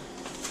gravy.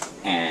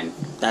 And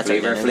That's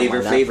flavor, okay, flavor,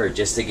 never mind flavor,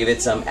 just to give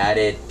it some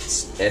added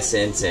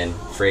essence and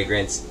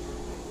fragrance.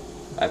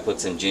 I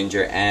put some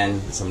ginger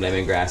and some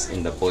lemongrass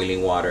in the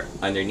boiling water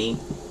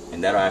underneath,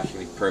 and that'll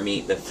actually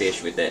permeate the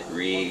fish with that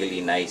really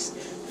nice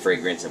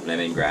fragrance of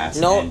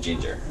lemongrass and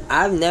ginger.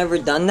 I've never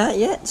done that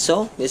yet,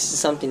 so this is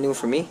something new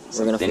for me.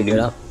 We're gonna figure it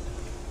out.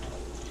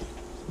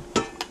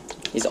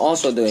 He's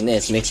also doing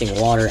this, mixing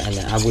water, and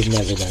I would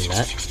never done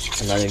that.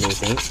 Another new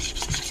thing.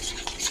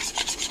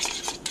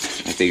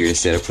 I figured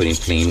instead of putting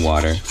plain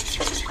water,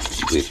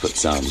 we put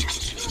some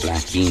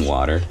black bean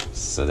water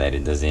so that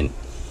it doesn't.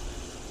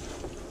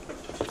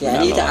 Yeah,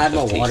 I need to add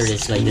more water to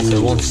this, like this. It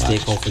won't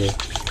stick, hopefully.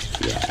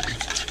 Yeah.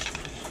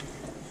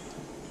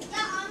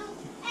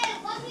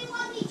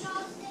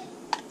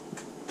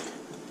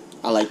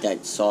 I like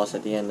that sauce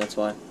at the end, that's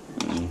why.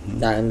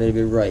 That and a little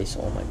bit of rice,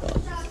 oh my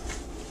god.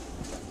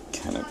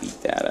 Kind of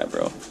beat that up,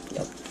 bro.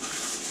 Yep.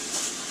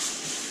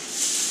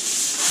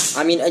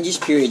 I mean,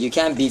 just period. You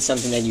can't beat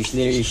something that you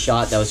literally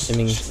shot that was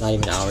swimming not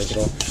even hours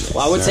ago.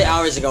 Well, I would say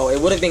hours ago.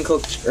 It would have been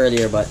cooked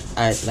earlier, but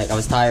I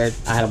was tired.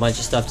 I had a bunch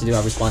of stuff to do. I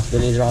have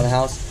responsibilities around the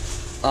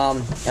house. I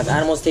have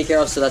animals to take care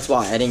of, so that's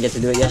why I didn't get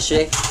to do it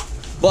yesterday.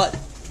 But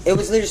it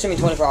was literally swimming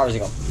 24 hours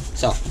ago.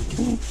 So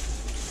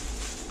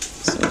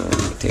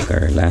we take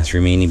our last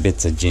remaining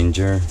bits of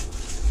ginger.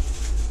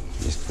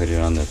 Just put it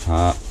on the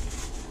top.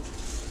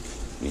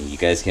 I mean, you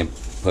guys can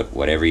put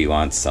whatever you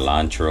want,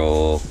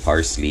 cilantro,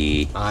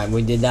 parsley.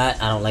 we did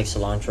that. I don't like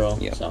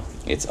cilantro. Yep. So,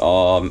 It's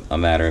all a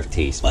matter of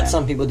taste, but man.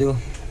 some people do.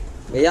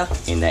 But yeah.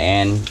 In the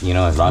end, you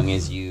know, as long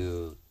as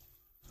you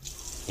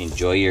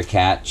enjoy your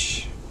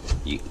catch,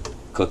 you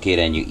cook it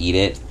and you eat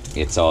it,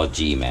 it's all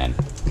G, man.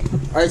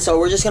 All right, so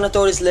we're just gonna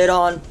throw this lid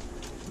on,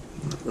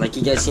 like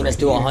you guys seen us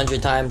do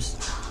 100 times.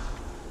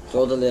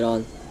 Throw the lid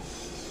on.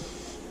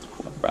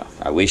 Bro,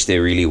 I wish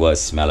there really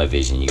was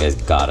smell-o-vision. You guys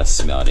gotta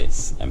smell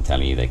this. I'm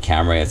telling you, the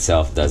camera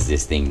itself does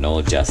this thing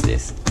no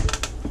justice.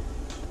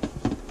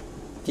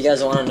 If you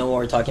guys want to know what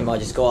we're talking about,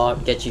 just go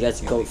out, get you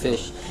guys a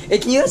goatfish.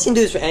 You guys can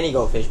do this for any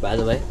goatfish, by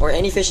the way, or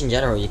any fish in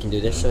general. You can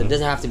do this, so it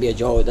doesn't have to be a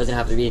joe. It doesn't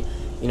have to be,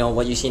 you know,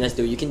 what you've seen us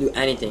do. You can do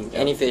anything,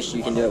 any fish.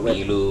 You can do it with.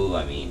 Milu,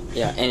 I mean,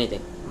 Yeah,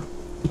 anything.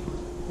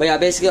 But yeah,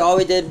 basically all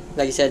we did,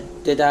 like I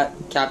said, did that,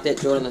 capped it,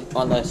 threw it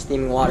on the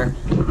steaming water.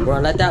 We're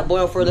gonna let that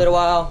boil for a little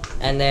while,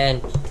 and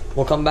then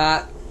we'll come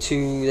back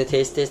to the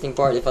tasting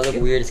part. If I look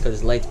weird, it's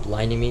because the light's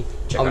blinding me.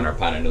 check on our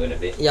pananu in a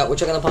bit. Yeah, we'll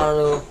check on the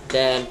pananu,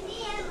 then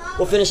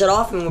we'll finish it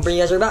off, and we'll bring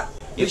you guys right back.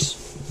 Yes.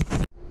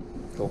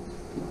 Cool.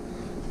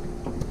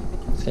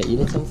 He's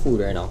eating some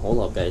food right now. Hold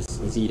up, guys.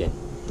 He's eating.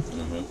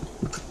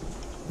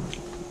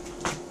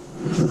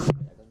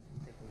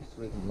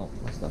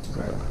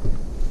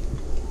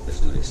 Let's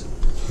do this.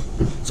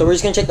 So we're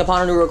just gonna check the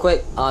pananu real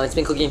quick. It's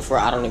been cooking for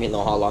I don't even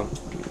know how long,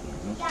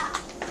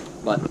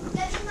 but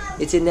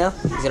it's in there.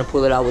 He's gonna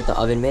pull it out with the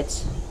oven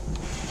mitts.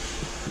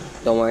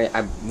 Don't worry,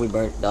 we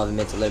burnt the oven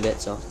mitts a little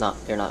bit, so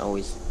they're not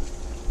always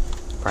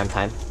prime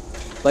time.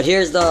 But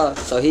here's the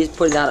he's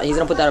putting that. He's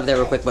gonna put that over there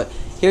real quick. But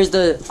here's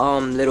the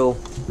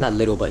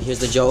but here's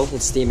the joe.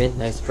 It's steaming.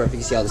 Nice, perfect.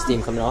 You see all the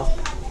steam coming off.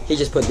 He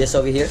just put this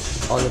over here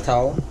on the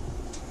towel,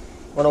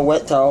 on a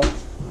wet towel.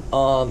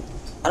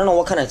 I don't know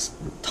what kind of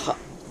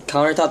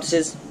countertop this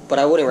is, but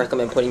I wouldn't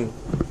recommend putting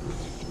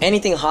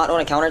anything hot on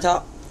a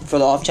countertop for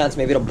the off chance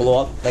maybe it'll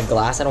blow up like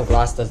glass. I know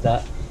glass does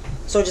that.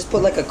 So just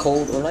put like a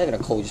cold, or not even a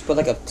cold, just put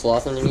like a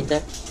cloth underneath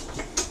there.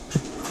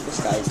 This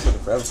guy is taking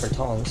forever for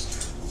tongs.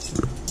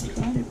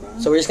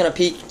 So we're just gonna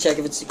peek, check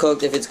if it's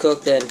cooked. If it's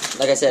cooked, then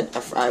like I said,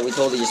 we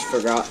totally just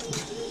forgot.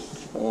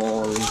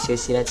 Oh, you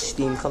see that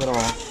steam coming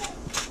off.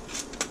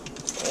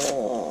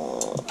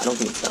 Oh, I don't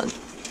think it's done.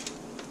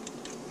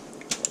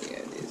 Yeah,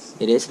 it is.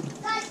 It is?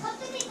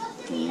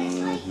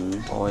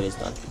 Mm-hmm. Oh, it is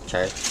done.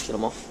 Try it. Get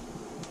them off.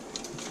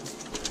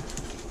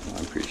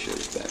 I'm pretty sure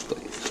it's back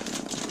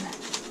place.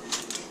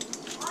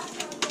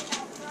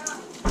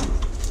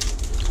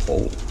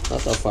 Oh,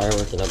 That's a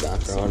fireworks in the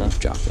background.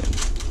 dropping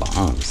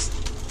bombs.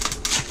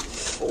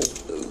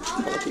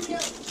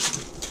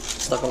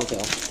 Stuck on the tail.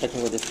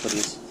 Technical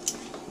difficulties.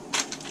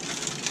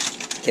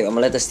 Okay, I'm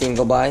gonna let the steam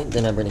go by,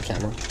 then I bring the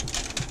camera.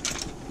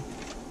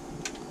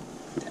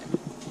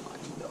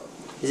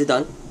 Is it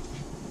done?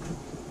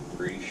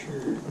 Pretty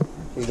sure.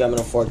 He's got me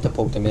a fork to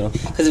poke the middle.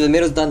 Because if the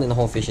middle's done, then the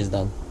whole fish is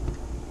done.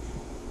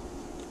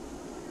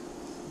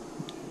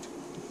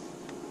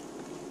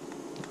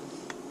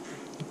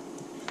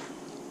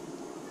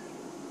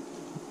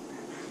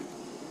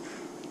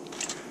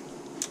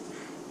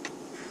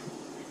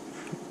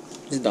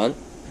 It's done.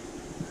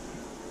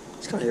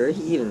 It's kind of already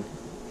eating.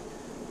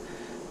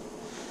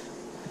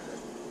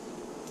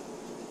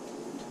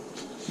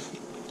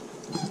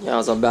 Yeah, it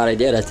was a bad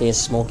idea. That thing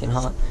is smoking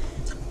hot.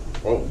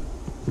 Oh.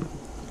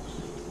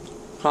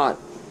 Hot.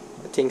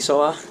 I think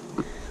so,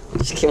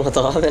 just came out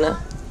the oven,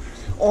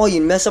 Oh,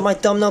 you messed up my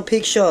thumbnail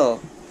picture.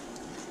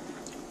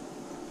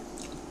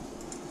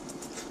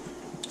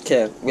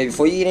 Okay, wait,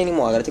 before you eat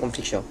anymore, I gotta take a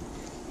picture.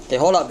 Okay,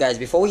 hold up, guys.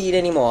 Before we eat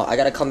anymore, I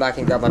gotta come back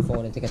and grab my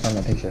phone and take a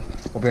thumbnail picture.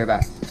 We'll be right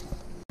back.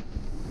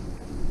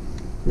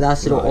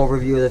 Last little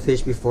overview of the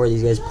fish before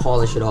these guys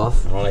polish it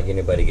off. I don't like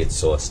anybody get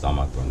sore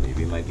stomach from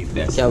maybe it might be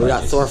best. Okay, we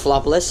got Thor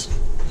Flopolis.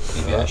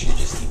 Maybe I should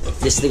just eat the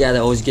fish. This is the guy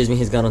that always gives me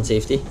his gun on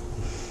safety.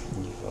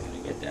 I'm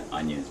gonna get that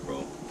onions,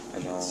 bro. I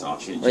know.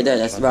 Sausage. Right there,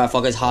 that's right.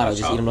 Fuck, it's hot. I'll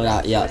just eat them like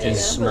that. Yeah,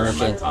 it's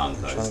smoking. I'm trying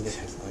to get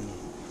this onion.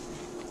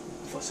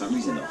 For some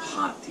reason, the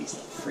hot tastes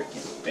the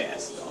freaking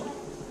best, dog.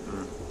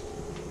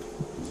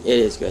 It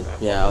is good.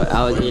 Yeah,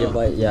 I would eat it,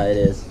 but yeah, it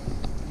is.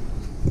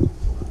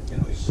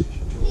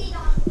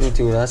 Me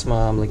too. That's what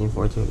I'm looking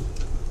forward to.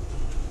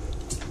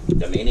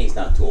 The mayonnaise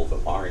not too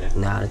overpowering.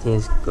 Nah, the thing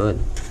is good.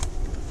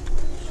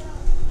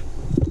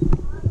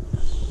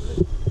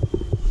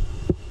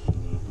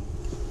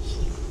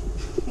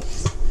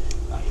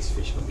 This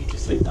fish gonna be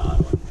just like the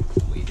other one.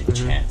 We did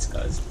chance,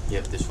 cuz.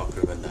 Yep, this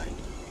fucker gonna die.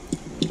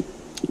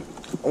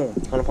 Oh,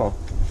 100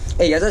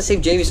 Hey, you guys gotta save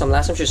JV some.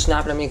 Last time she was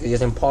snapping at me because you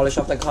didn't polish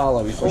up the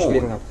collar before she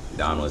leaving up.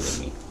 That one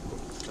wasn't me.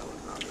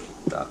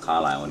 The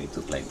collar I only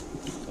took like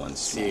one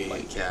small See,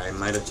 bite. yeah, I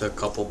might have took a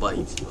couple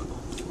bites.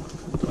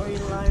 Or you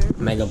liar.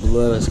 Mega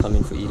Blue is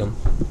coming for Edom.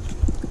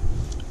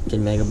 Get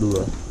Mega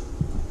Blue.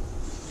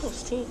 Oh,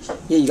 stinks.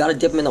 Yeah, you gotta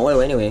dip them in the oil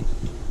anyway.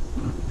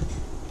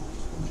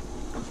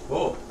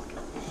 Oh.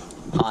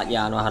 Hot,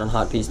 yeah, I know how to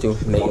hot piece too.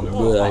 Mega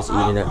Blue is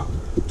eating it.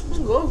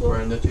 Go, go.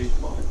 Burn the taste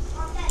bud.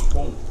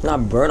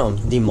 Not burn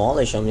them,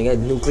 demolish them. You got a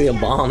nuclear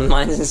bomb.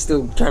 Mine's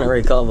still trying to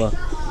recover.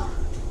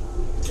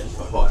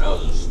 Oh, that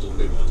was a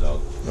stupid one,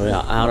 dog. Oh,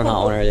 yeah, I don't know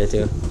how earlier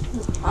too.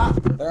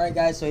 Alright,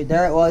 guys, so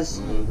there it was.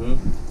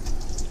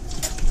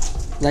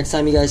 Next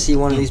time you guys see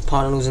one of these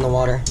pontoons in the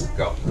water,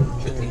 Go.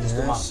 Should take this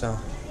to mom. So,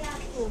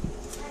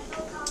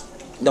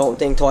 don't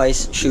think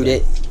twice, shoot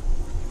it.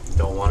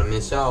 don't want to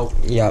miss out.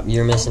 Yep,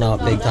 you're missing out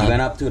big You time.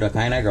 went up to the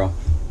kind of girl.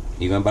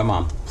 You went by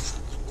mom.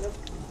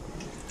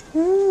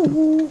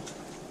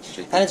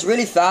 And it's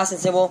really fast and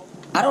simple.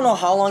 I don't know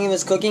how long it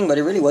was cooking, but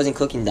it really wasn't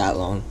cooking that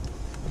long.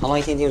 How long do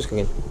you think it was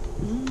cooking?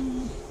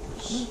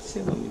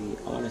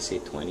 I want to say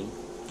 20.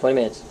 20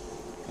 minutes.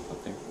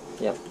 Up there.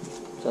 Yep,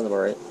 sounds about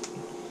right.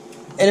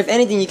 And if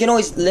anything, you can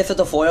always lift up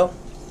the foil,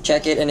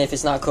 check it, and if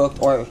it's not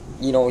cooked, or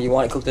you know you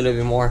want it cooked a little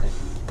bit more,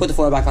 put the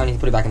foil back on. You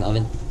can put it back in the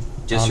oven.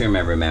 Just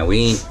remember, man,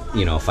 we ain't,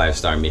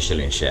 5-star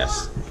Michelin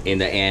chefs. In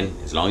the end,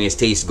 as long as it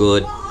tastes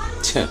good,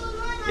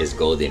 it's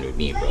golden with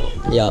me, bro.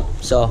 Yeah.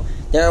 So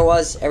there it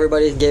was.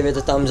 Everybody gave it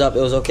a thumbs up.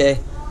 It was okay.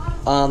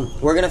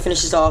 We're gonna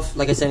finish this off.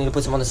 Like I said, I need to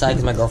put some on the side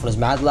because my girlfriend was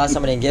mad the last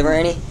time I didn't give her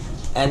any.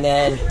 And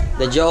then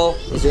the Joe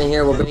is in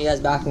here. We'll bring you guys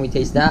back when we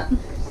taste that.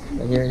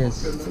 And here it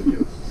is.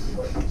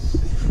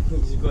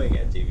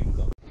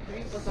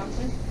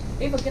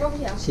 Ava, get over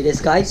here. See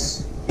this,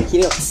 guys?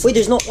 Wait,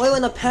 there's no oil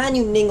in the pan,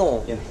 you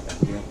ningle. Yeah.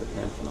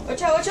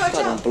 Watch out, watch out, watch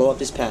I'm gonna out. blow up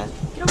this pan.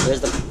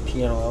 There's the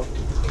peanut oil.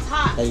 It's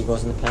hot. There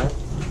goes in the pan.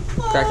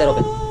 Crack that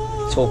open.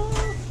 So,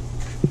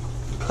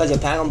 cause your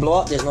pan gonna blow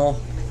up, there's no.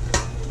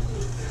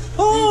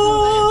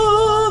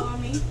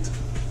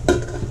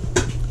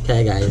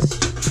 Okay, guys.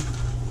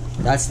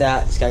 That's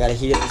that. This guy gotta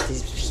heat it.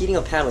 He's heating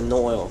a pan with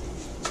no oil.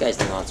 This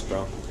guy's nuts,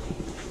 bro.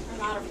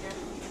 I'm out of here.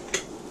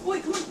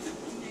 Wait, come on.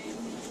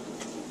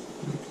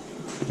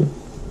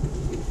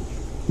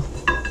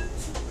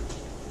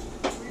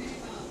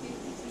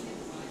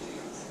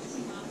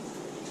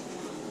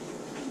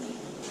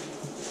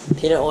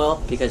 Peanut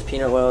oil, because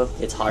peanut oil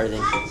it's hotter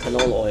than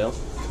canola oil.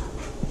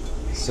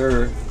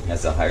 Sir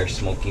has a higher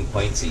smoking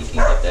point, so you can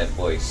get that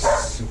boy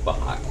super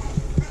hot,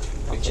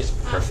 which is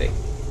perfect.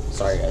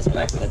 Sorry, guys. I'm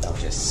not gonna put that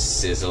down. Just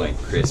sizzle and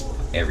crisp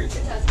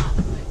everything.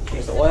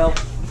 Here's the oil.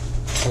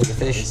 Here's the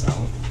fish.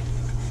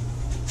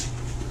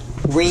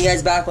 We'll bring you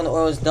guys back when the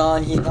oil is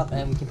done, heat up,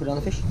 and we can put it on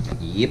the fish.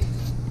 Yep.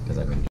 Because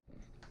I couldn't.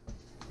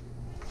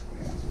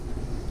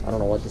 I don't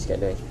know what this guy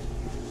doing.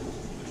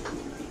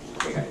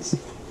 Okay, guys.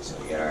 So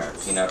we got our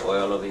peanut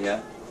oil over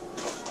here.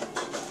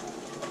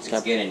 It's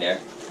getting there,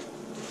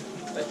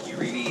 but you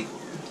really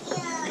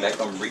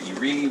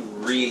You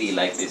really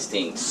like this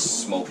thing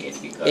smoking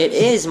because It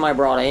is, my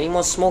brother. Any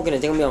more smoking,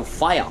 it's gonna be on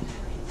fire.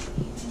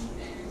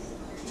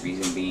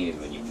 Reason being is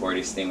when you pour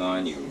this thing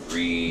on, you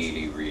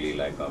really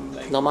like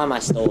Don't mind my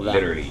stove, though.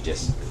 literally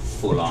just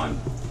full on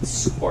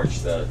scorch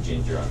the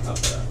ginger on top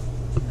of that.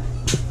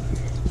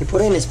 He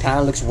put it in his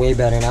pan, looks way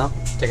better now.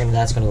 Thinking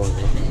that's gonna go with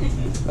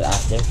it. But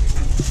after.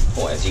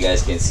 Oh, as you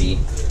guys can see,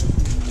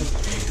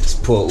 this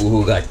poor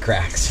Uhu got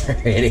cracks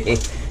already.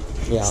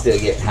 Yeah. Still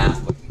get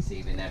half, but we're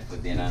saving that for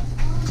dinner.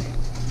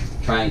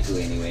 Trying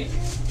to anyway.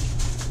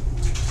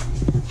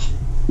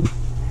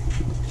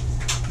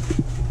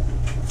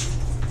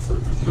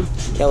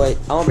 Can't wait.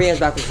 I'm gonna bring us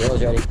back when the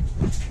oil's ready.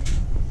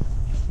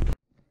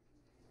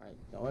 Alright,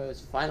 the oil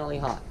is finally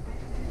hot.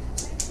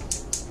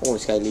 Oh,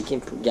 this guy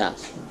leaking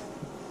gas.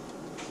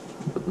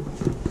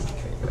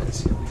 Okay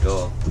guys, here we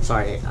go.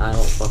 Sorry, I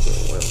don't fuck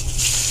with oil.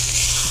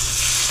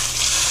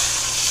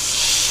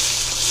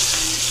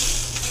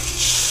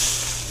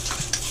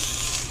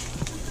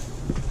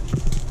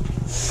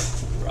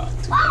 Rock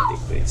to that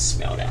liquid,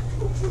 smell that.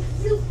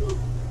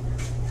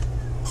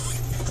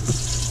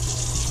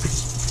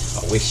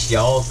 I wish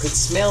y'all could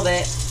smell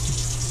that.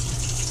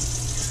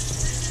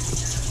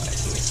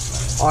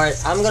 Alright,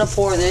 I'm gonna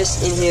pour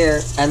this in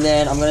here, and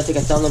then I'm gonna take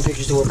a thumbnail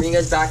picture, so we'll bring you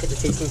guys back at the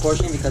tasting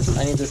portion, because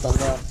I need the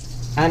thumbnail,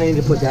 and I need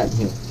to put that in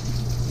here.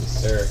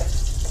 Yes, sir.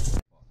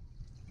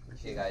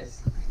 Okay,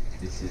 guys,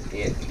 this is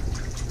it.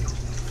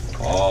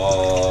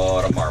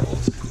 All the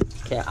marbles.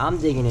 Okay, I'm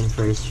digging in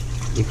first,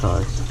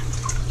 because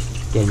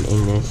getting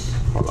in this,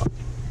 hold on.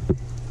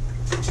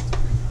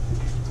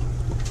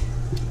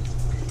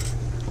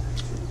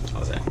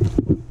 How's that?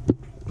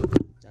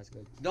 That's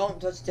good. Don't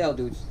touch the tail,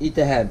 dudes. Eat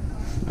the head.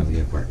 Up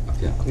here, Bart. Up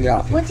here.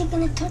 Yeah. What's it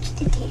gonna touch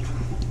the tail?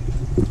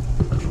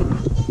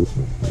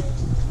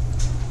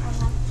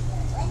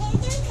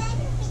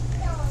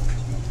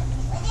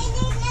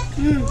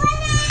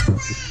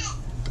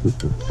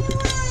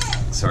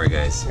 Sorry,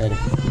 guys. Ready?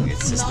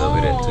 It's just a little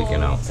bit of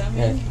tweaking out.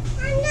 Yeah.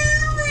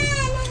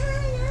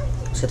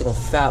 It's got to go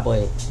fat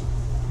boy.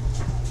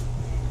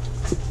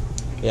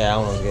 Yeah, that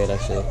one was good,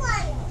 actually.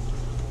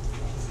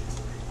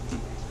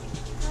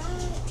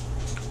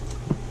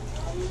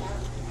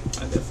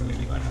 I'm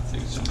definitely gonna have to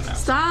do some of that.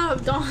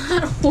 Stop! I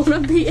don't want to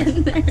be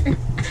in there.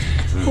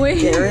 Wait,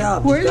 Okay, hurry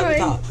up. where do Grab the I?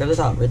 top. Grab the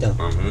top, right there.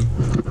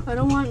 Mm-hmm. I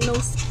don't want no. I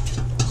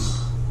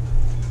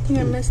think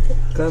I missed it.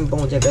 Go ahead and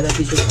boom, grab that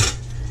piece of.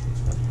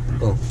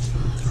 Boom.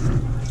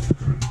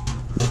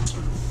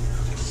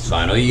 So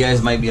I know you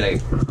guys might be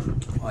like,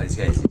 oh, these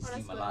guys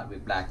seem a lot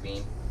with black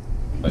bean.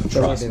 But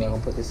trust me, I'm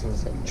gonna put this in the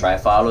second. try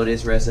follow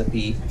this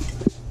recipe.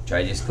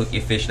 Try just cook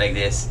your fish like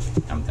this.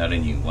 I'm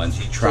telling you, once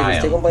you try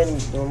Take one them, bite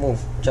and remove.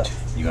 Chop.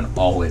 you're gonna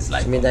always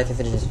like I mean, them. that can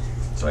finish this.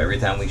 So every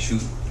time we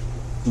shoot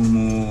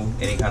Munu,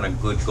 any kind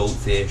of good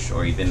goatfish,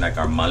 or even like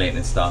our mullet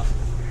and stuff,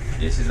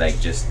 this is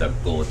like just the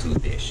go-to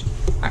dish.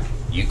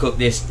 You cook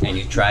this and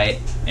you try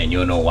it, and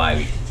you'll know why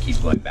we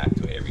keep going back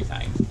to it every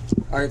time.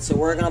 Alright, so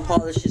we're gonna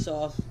polish this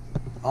off.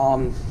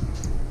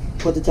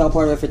 Put the tail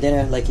part of it for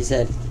dinner, like you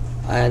said.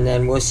 And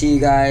then we'll see you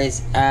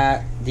guys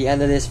at the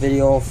end of this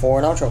video for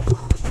an outro.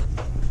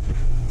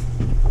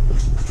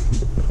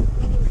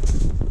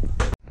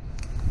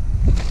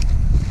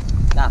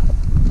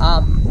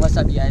 What's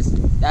up, you guys?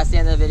 That's the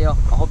end of the video.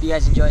 I hope you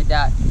guys enjoyed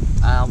that.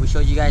 We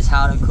showed you guys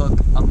how to cook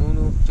a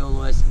Munu, Joe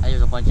Louis.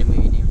 There's a bunch of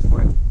movie names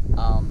for it.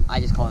 I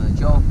just call it a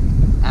Joe.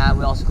 And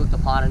we also cooked a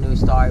Pananu,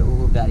 Star,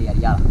 Uhu, yada yada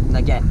yada. And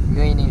again,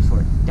 million names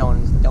for it.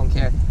 Don't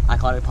care. I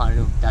call it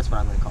Pananu. That's what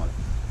I'm gonna call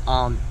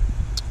it.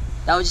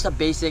 That was just a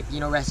basic,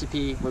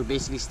 recipe. We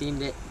basically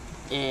steamed it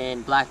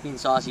in black bean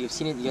sauce. You've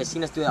seen it. You guys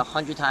seen us do it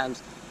 100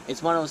 times.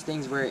 It's one of those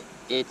things where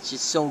it's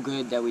just so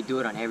good that we do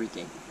it on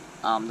everything.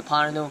 The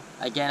Pananu,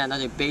 again,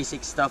 another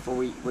basic stuff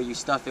where you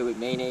stuff it with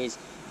mayonnaise.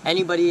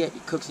 Anybody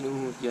that cooks in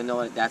Uhu, you'll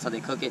know that that's how they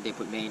cook it. They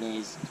put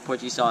mayonnaise,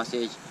 Portuguese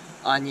sausage,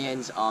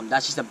 onions.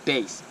 That's just a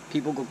base.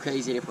 People go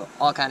crazy. They put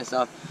all kind of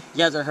stuff. You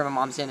guys have heard my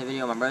mom say in the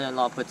video. My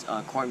brother-in-law puts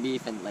corned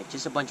beef and like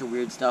just a bunch of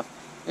weird stuff.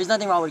 There's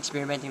nothing wrong with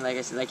experimenting, like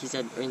he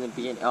said in the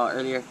beginning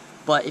earlier.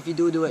 But if you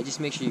do it,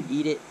 just make sure you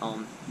eat it.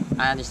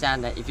 I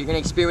understand that if you're gonna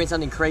experience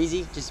something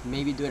crazy, just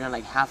maybe do it on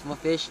like half of a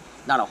fish,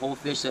 not a whole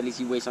fish. So at least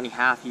you waste only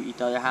half. You eat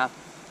the other half.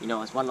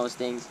 It's one of those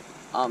things.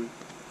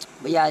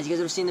 But yeah, as you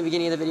guys have seen in the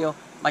beginning of the video,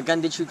 my gun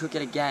did cook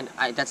it again.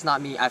 That's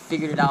not me. I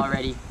figured it out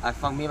already. Me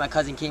and my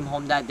cousin came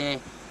home that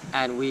day,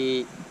 and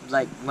we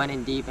like went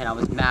in deep, and I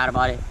was mad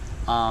about it.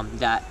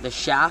 That the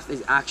shaft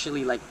is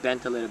actually like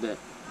bent a little bit,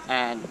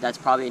 and that's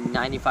probably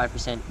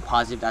 95%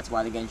 positive. That's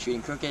why the gun's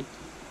shooting crooked.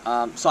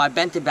 So I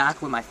bent it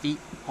back with my feet.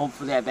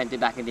 Hopefully I bent it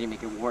back and didn't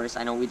make it worse.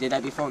 I know we did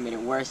that before, we made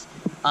it worse.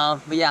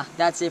 But yeah,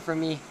 that's it for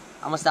me.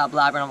 I'm gonna stop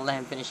blabbering. I'm gonna let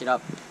him finish it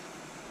up.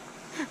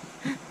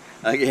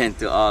 Again,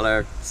 to all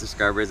our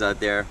subscribers out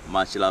there,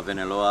 much love and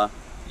aloha.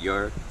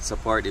 Your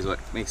support is what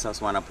makes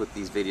us want to put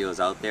these videos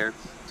out there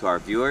to our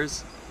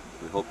viewers.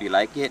 We hope you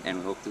like it, and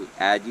we hope to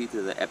add you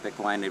to the Epic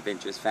Wine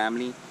Adventures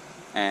family.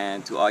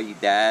 And to all you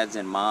dads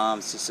and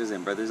moms, sisters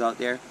and brothers out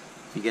there,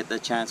 If you get the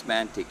chance,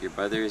 man, take your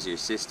brothers, your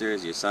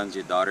sisters, your sons,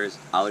 your daughters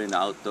out in the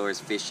outdoors,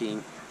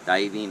 fishing,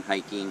 diving,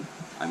 hiking.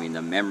 I mean,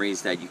 the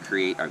memories that you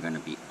create are going to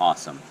be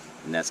awesome.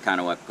 And that's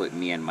kind of what put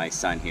me and my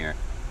son here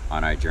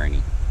on our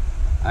journey.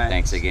 All right.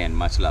 Thanks again.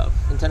 Much love.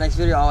 Until next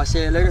video, I'll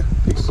see you later.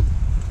 Peace.